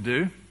called us to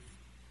do?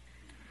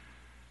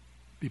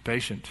 Be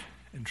patient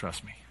and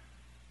trust me.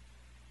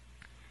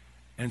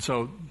 And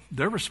so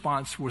their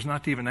response was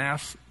not to even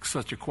ask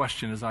such a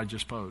question as I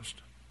just posed.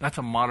 That's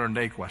a modern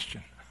day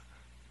question.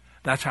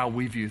 That's how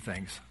we view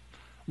things.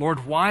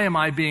 Lord, why am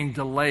I being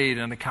delayed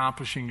in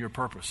accomplishing your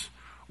purpose?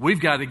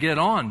 We've got to get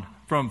on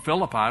from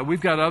Philippi.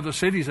 We've got other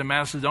cities in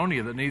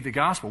Macedonia that need the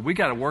gospel. We've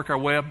got to work our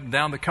way up and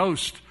down the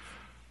coast,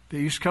 the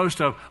east coast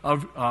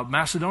of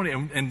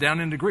Macedonia and down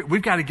into Greece.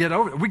 We've got to get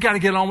over. We've got to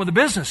get on with the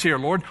business here,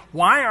 Lord.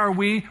 Why are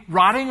we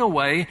rotting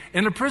away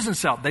in a prison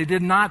cell? They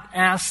did not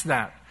ask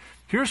that.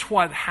 Here's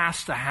what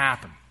has to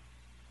happen.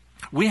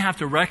 We have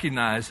to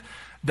recognize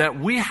that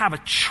we have a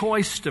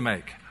choice to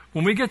make.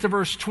 When we get to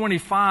verse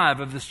 25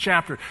 of this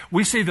chapter,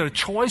 we see that a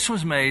choice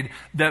was made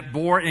that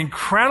bore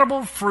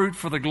incredible fruit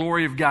for the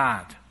glory of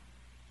God.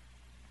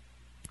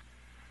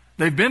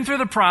 They've been through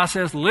the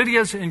process.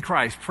 Lydia's in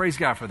Christ. Praise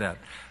God for that.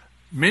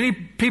 Many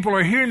people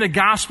are hearing the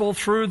gospel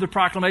through the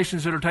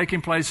proclamations that are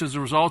taking place as a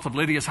result of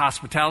Lydia's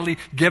hospitality,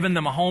 giving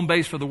them a home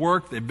base for the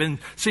work. They've been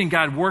seeing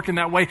God work in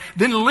that way.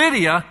 Then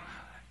Lydia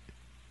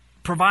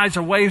provides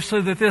a way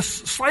so that this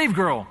slave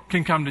girl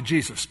can come to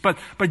Jesus. But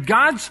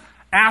God's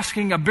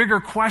asking a bigger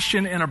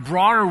question in a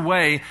broader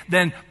way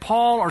than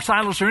Paul or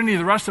Silas or any of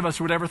the rest of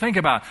us would ever think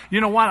about.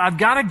 You know what? I've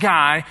got a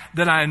guy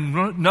that I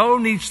know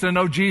needs to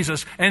know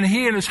Jesus, and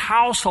he and his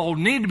household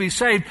need to be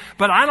saved,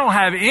 but I don't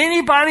have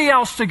anybody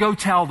else to go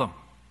tell them.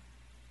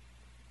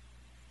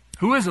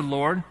 Who is it,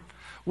 Lord?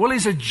 Well,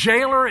 he's a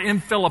jailer in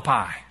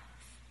Philippi.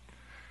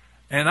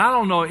 And I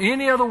don't know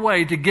any other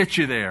way to get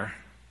you there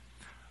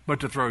but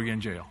to throw you in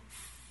jail.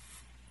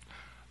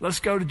 Let's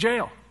go to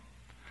jail.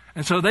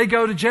 And so they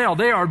go to jail.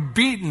 They are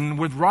beaten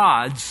with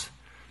rods.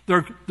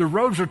 Their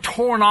robes are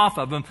torn off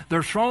of them.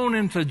 They're thrown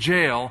into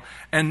jail.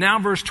 And now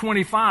verse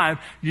 25,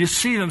 you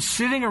see them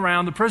sitting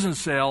around the prison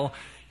cell,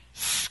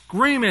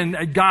 screaming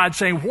at God,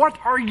 saying, "What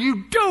are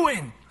you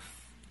doing?"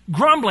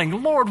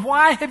 Grumbling, "Lord,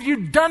 why have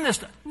you done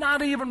this?"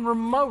 Not even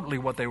remotely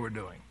what they were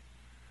doing.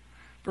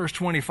 Verse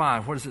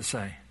 25, what does it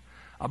say?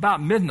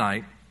 About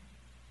midnight,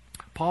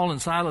 Paul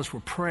and Silas were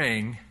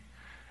praying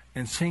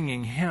and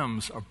singing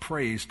hymns of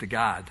praise to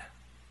God.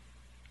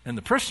 And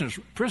the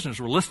prisoners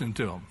were listening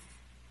to them.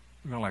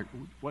 They're like,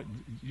 "What?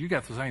 You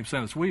got the same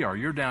sentence we are.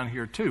 You're down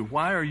here too.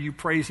 Why are you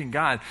praising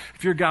God?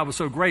 If your God was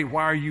so great,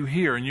 why are you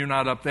here and you're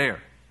not up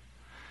there?"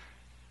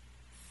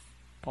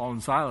 Paul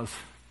and Silas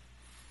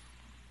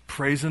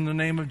praising the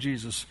name of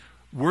Jesus,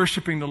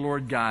 worshiping the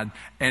Lord God,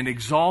 and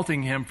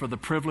exalting him for the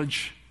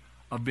privilege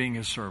of being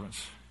his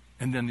servants.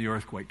 And then the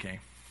earthquake came.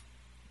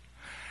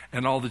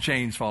 And all the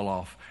chains fall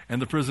off.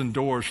 And the prison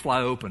doors fly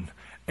open.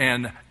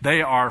 And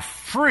they are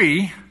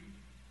free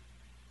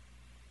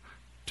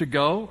to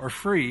go or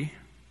free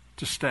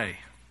to stay.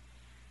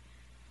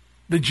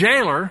 The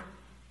jailer,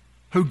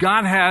 who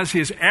God has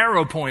his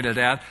arrow pointed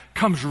at,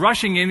 comes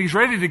rushing in. He's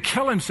ready to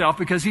kill himself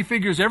because he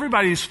figures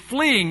everybody's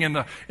fleeing in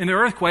the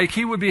earthquake.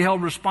 He would be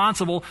held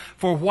responsible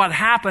for what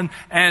happened,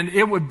 and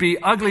it would be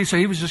ugly, so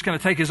he was just going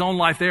to take his own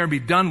life there and be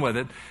done with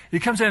it. He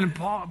comes in, and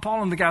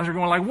Paul and the guys are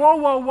going like, "Whoa,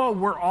 whoa, whoa,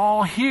 we're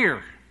all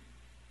here.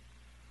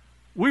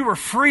 We were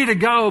free to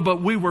go,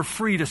 but we were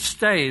free to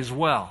stay as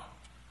well.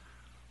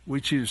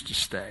 We choose to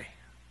stay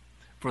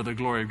for the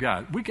glory of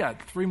God." We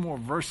got 3 more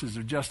verses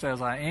of "Just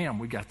As I Am"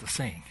 we got to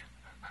sing.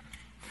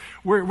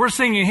 We're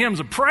singing hymns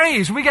of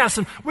praise. We got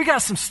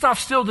some stuff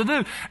still to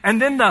do.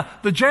 And then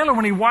the jailer,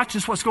 when he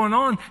watches what's going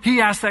on, he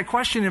asks that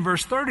question in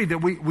verse 30 that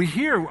we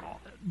hear,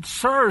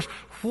 "Sirs,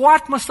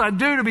 what must I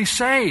do to be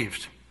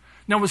saved?"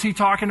 Now, was he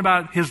talking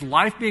about his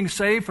life being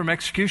saved from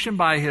execution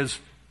by his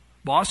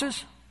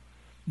bosses?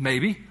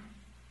 Maybe.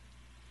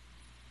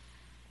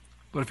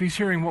 But if he's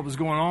hearing what was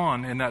going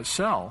on in that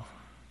cell,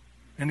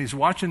 and he's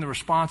watching the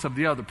response of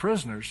the other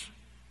prisoners,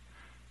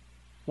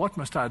 what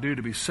must I do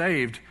to be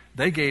saved?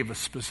 They gave a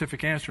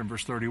specific answer in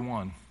verse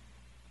 31.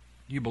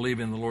 You believe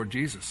in the Lord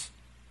Jesus,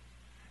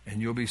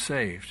 and you'll be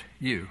saved,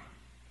 you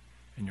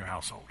and your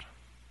household.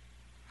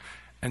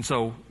 And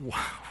so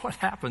what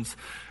happens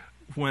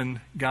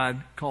when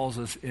God calls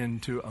us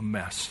into a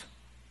mess?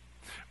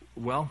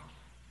 Well,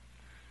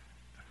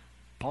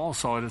 Paul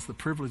saw it as the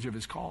privilege of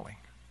his calling.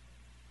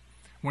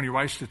 When he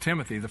writes to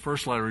Timothy, the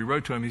first letter he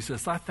wrote to him, he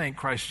says, "I thank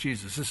Christ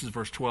Jesus." This is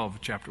verse 12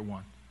 of chapter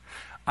 1.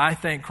 "I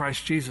thank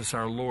Christ Jesus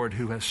our Lord,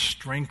 who has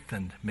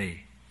strengthened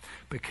me,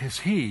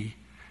 because he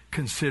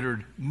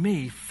considered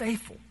me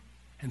faithful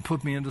and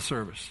put me into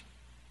service.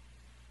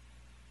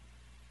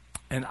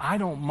 And I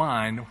don't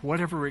mind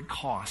whatever it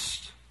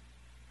costs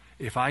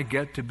if I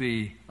get to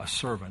be a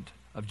servant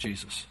of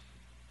Jesus."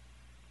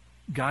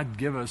 God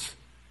give us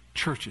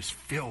churches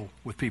filled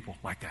with people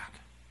like that.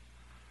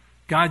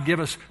 God, give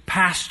us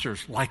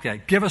pastors like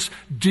that. Give us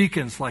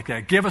deacons like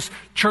that. Give us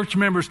church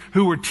members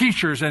who are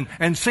teachers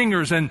and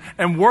singers and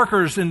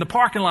workers in the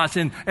parking lots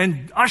and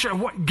usher.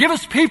 Give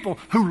us people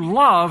who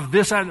love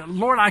this.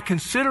 Lord, I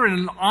consider it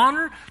an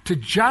honor to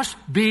just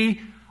be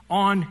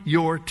on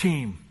your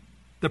team.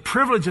 The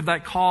privilege of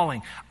that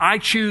calling. I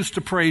choose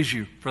to praise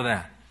you for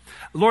that.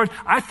 Lord,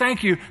 I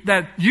thank you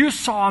that you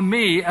saw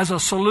me as a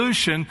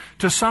solution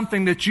to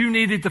something that you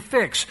needed to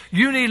fix.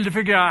 You needed to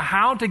figure out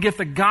how to get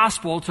the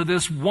gospel to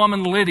this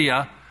woman,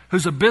 Lydia,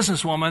 who's a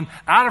businesswoman,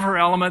 out of her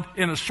element,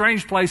 in a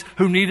strange place,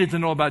 who needed to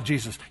know about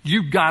Jesus.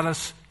 You got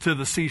us to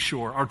the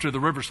seashore, or to the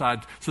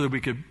riverside, so that we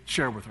could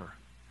share with her.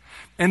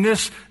 And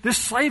this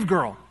slave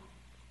girl,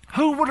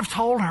 who would have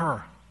told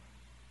her?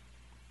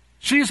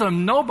 She's a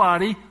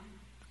nobody,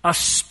 a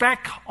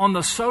speck on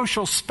the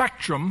social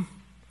spectrum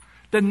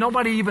that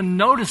nobody even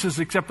notices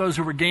except those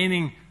who were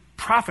gaining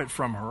profit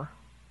from her.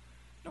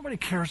 Nobody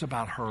cares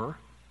about her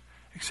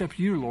except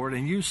you, Lord,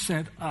 and you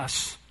sent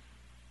us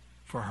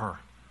for her.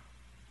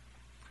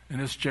 And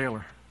this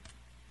jailer,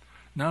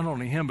 not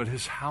only him, but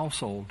his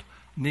household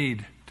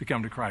need to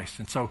come to Christ.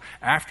 And so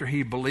after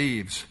he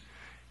believes,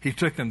 he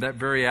took them that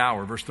very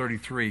hour, verse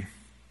 33,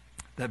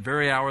 That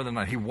very hour of the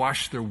night, he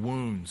washed their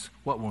wounds.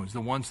 What wounds?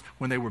 The ones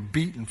when they were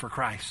beaten for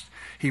Christ.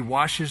 He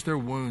washes their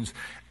wounds,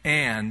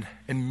 and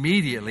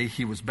immediately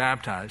he was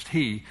baptized,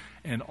 he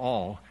and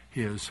all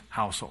his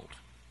household.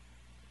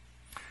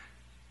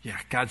 Yeah,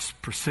 God's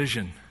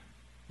precision.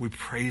 We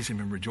praise him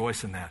and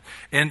rejoice in that.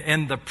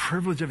 And the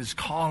privilege of his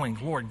calling.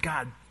 Lord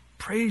God,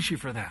 praise you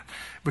for that.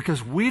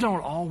 Because we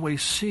don't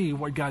always see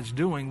what God's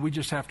doing. We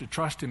just have to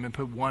trust him and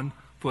put one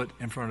foot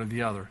in front of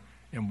the other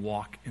and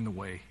walk in the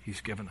way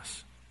he's given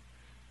us.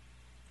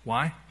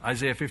 Why?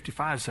 Isaiah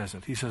 55 says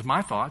it. He says,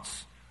 my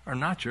thoughts are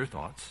not your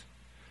thoughts.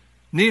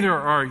 Neither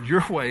are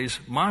your ways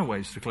my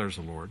ways, declares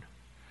the Lord.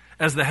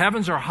 As the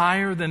heavens are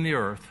higher than the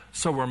earth,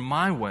 so are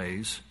my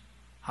ways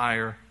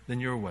higher than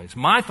your ways.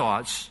 My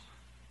thoughts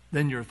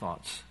than your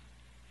thoughts.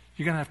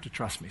 You're going to have to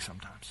trust me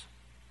sometimes.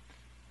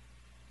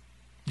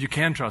 You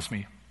can trust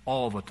me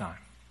all the time.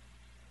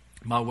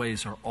 My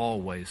ways are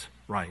always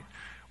right.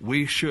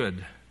 We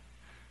should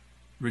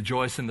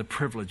rejoice in the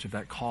privilege of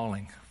that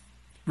calling.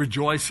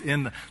 Rejoice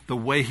in the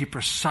way he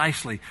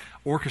precisely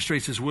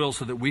orchestrates his will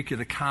so that we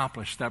could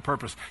accomplish that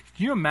purpose.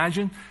 Can you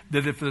imagine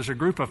that if there's a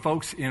group of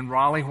folks in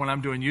Raleigh when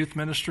I'm doing youth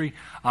ministry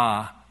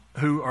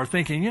who are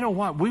thinking, you know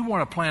what, we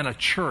want to plant a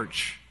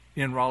church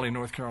in Raleigh,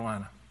 North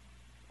Carolina.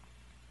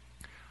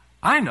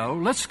 I know,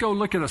 let's go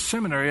look at a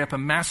seminary up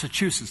in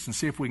Massachusetts and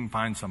see if we can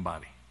find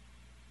somebody.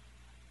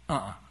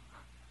 Ain't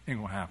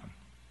going to happen.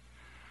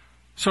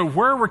 So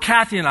where were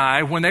Kathy and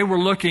I when they were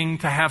looking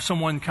to have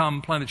someone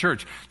come plant a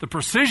church? The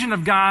precision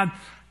of God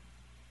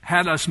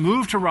had us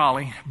move to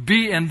Raleigh,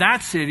 be in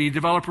that city,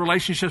 develop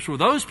relationships with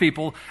those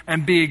people,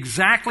 and be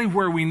exactly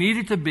where we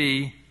needed to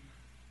be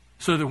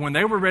so that when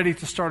they were ready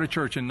to start a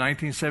church in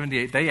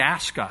 1978, they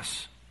asked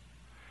us.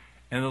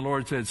 And the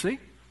Lord said, see,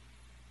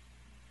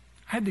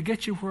 I had to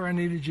get you where I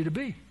needed you to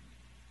be.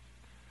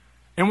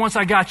 And once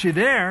I got you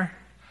there,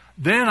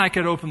 then I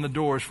could open the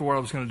doors for what I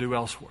was going to do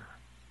elsewhere.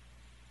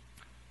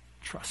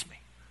 Trust me.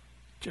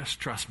 Just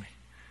trust me.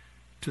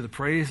 To the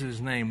praise of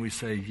his name, we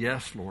say,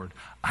 yes, Lord.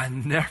 I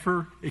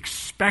never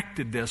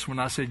expected this when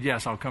I said,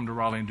 yes, I'll come to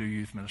Raleigh and do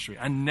youth ministry.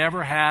 I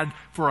never had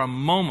for a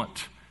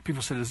moment.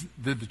 People said,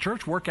 did the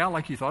church work out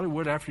like you thought it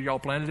would after y'all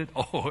planted it?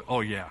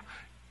 Oh yeah.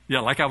 Yeah,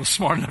 like I was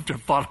smart enough to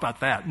have thought about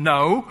that.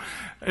 No,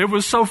 it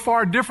was so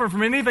far different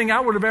from anything I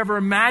would have ever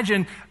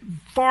imagined.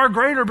 Far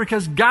greater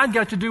because God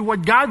got to do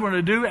what God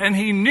wanted to do, and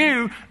he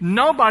knew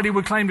nobody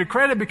would claim the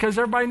credit because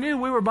everybody knew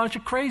we were a bunch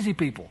of crazy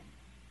people.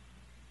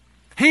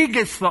 He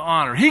gets the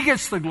honor. He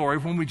gets the glory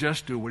when we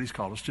just do what he's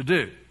called us to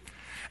do.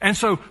 And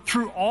so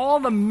through all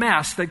the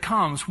mess that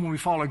comes when we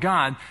follow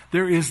God,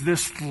 there is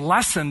this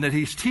lesson that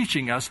he's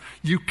teaching us.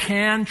 You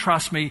can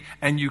trust me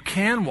and you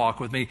can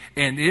walk with me,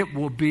 and it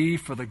will be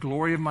for the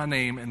glory of my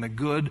name and the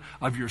good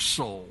of your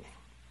soul.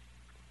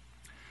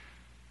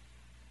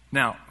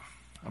 Now,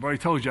 I've already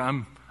told you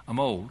I'm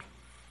old,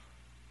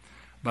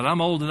 but I'm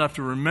old enough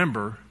to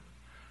remember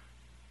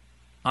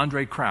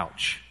Andre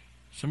Crouch.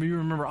 Some of you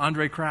remember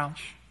Andre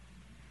Crouch?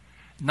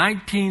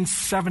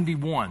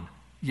 1971.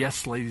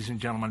 Yes, ladies and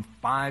gentlemen,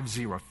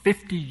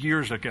 50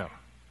 years ago.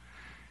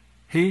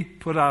 He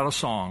put out a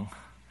song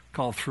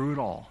called Through It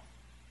All.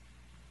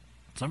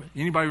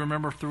 Anybody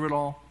remember Through It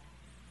All?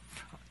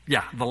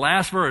 Yeah, the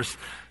last verse.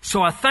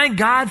 So I thank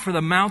God for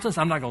the mountains.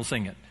 I'm not going to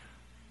sing it.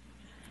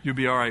 You'll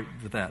be all right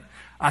with that.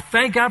 I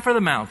thank God for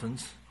the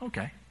mountains.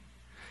 Okay.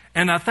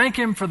 And I thank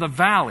him for the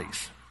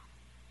valleys.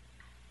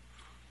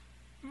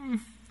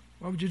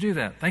 Why would you do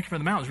that? Thank you for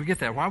the mountains. We get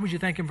that. Why would you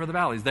thank him for the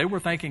valleys? They were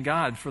thanking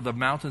God for the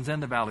mountains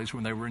and the valleys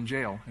when they were in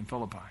jail in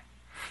Philippi.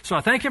 So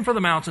I thank him for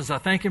the mountains. I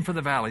thank him for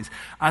the valleys.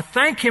 I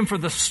thank him for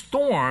the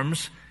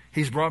storms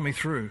he's brought me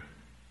through.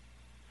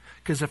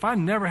 Because if I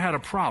never had a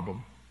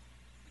problem,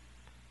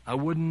 I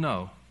wouldn't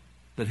know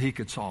that he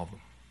could solve them.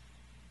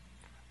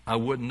 I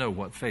wouldn't know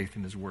what faith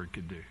in his word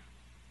could do.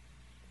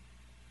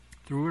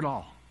 Through it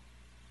all.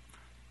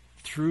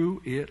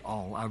 Through it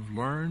all, I've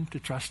learned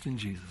to trust in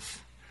Jesus.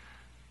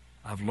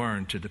 I've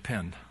learned to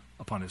depend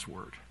upon his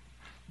word.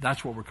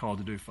 That's what we're called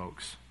to do,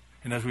 folks.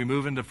 And as we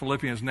move into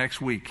Philippians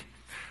next week,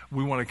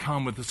 we want to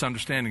come with this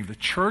understanding. The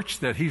church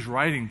that he's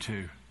writing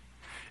to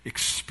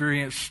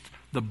experienced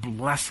the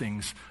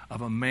blessings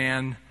of a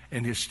man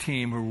and his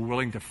team who were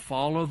willing to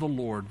follow the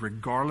Lord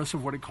regardless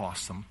of what it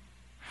cost them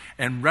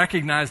and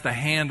recognize the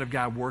hand of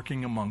God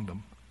working among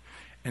them.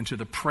 And to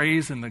the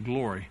praise and the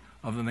glory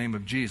of the name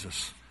of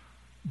Jesus,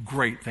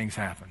 great things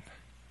happened.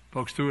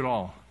 Folks, through it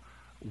all,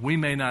 we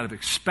may not have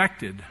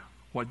expected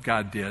what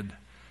God did,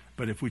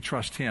 but if we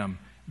trust him,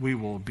 we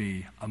will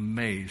be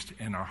amazed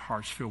and our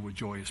hearts filled with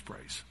joyous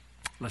praise.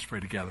 Let's pray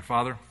together.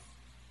 Father,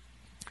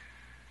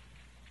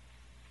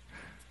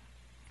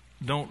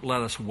 don't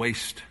let us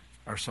waste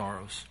our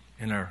sorrows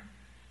and our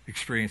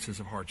experiences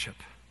of hardship,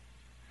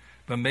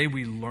 but may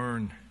we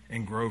learn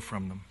and grow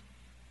from them.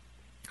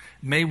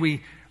 May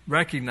we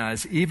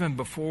recognize, even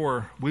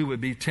before we would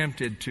be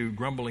tempted to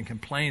grumble and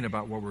complain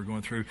about what we're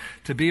going through,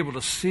 to be able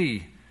to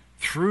see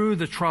through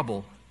the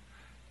trouble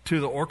to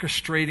the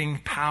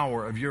orchestrating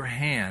power of your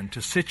hand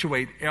to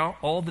situate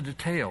all the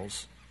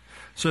details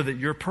so that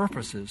your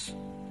purposes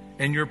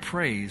and your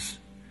praise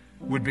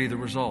would be the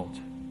result.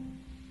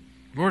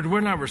 Lord,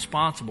 we're not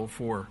responsible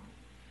for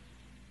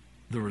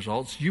the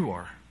results. You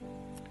are.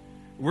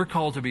 We're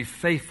called to be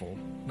faithful,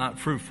 not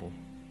fruitful.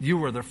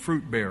 You are the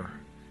fruit bearer.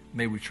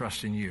 May we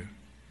trust in you.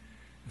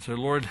 And so,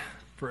 Lord,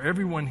 for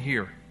everyone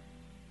here,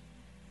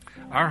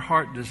 our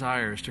heart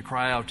desires to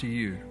cry out to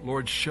you,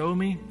 Lord, show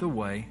me the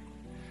way,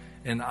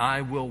 and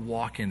I will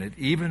walk in it.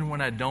 Even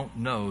when I don't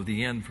know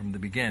the end from the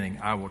beginning,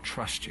 I will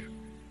trust you.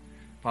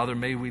 Father,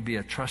 may we be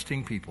a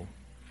trusting people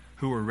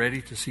who are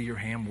ready to see your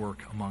hand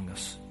work among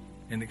us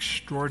in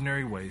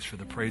extraordinary ways for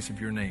the praise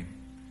of your name.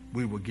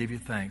 We will give you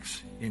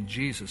thanks in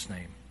Jesus'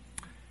 name.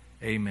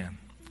 Amen.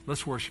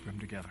 Let's worship him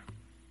together.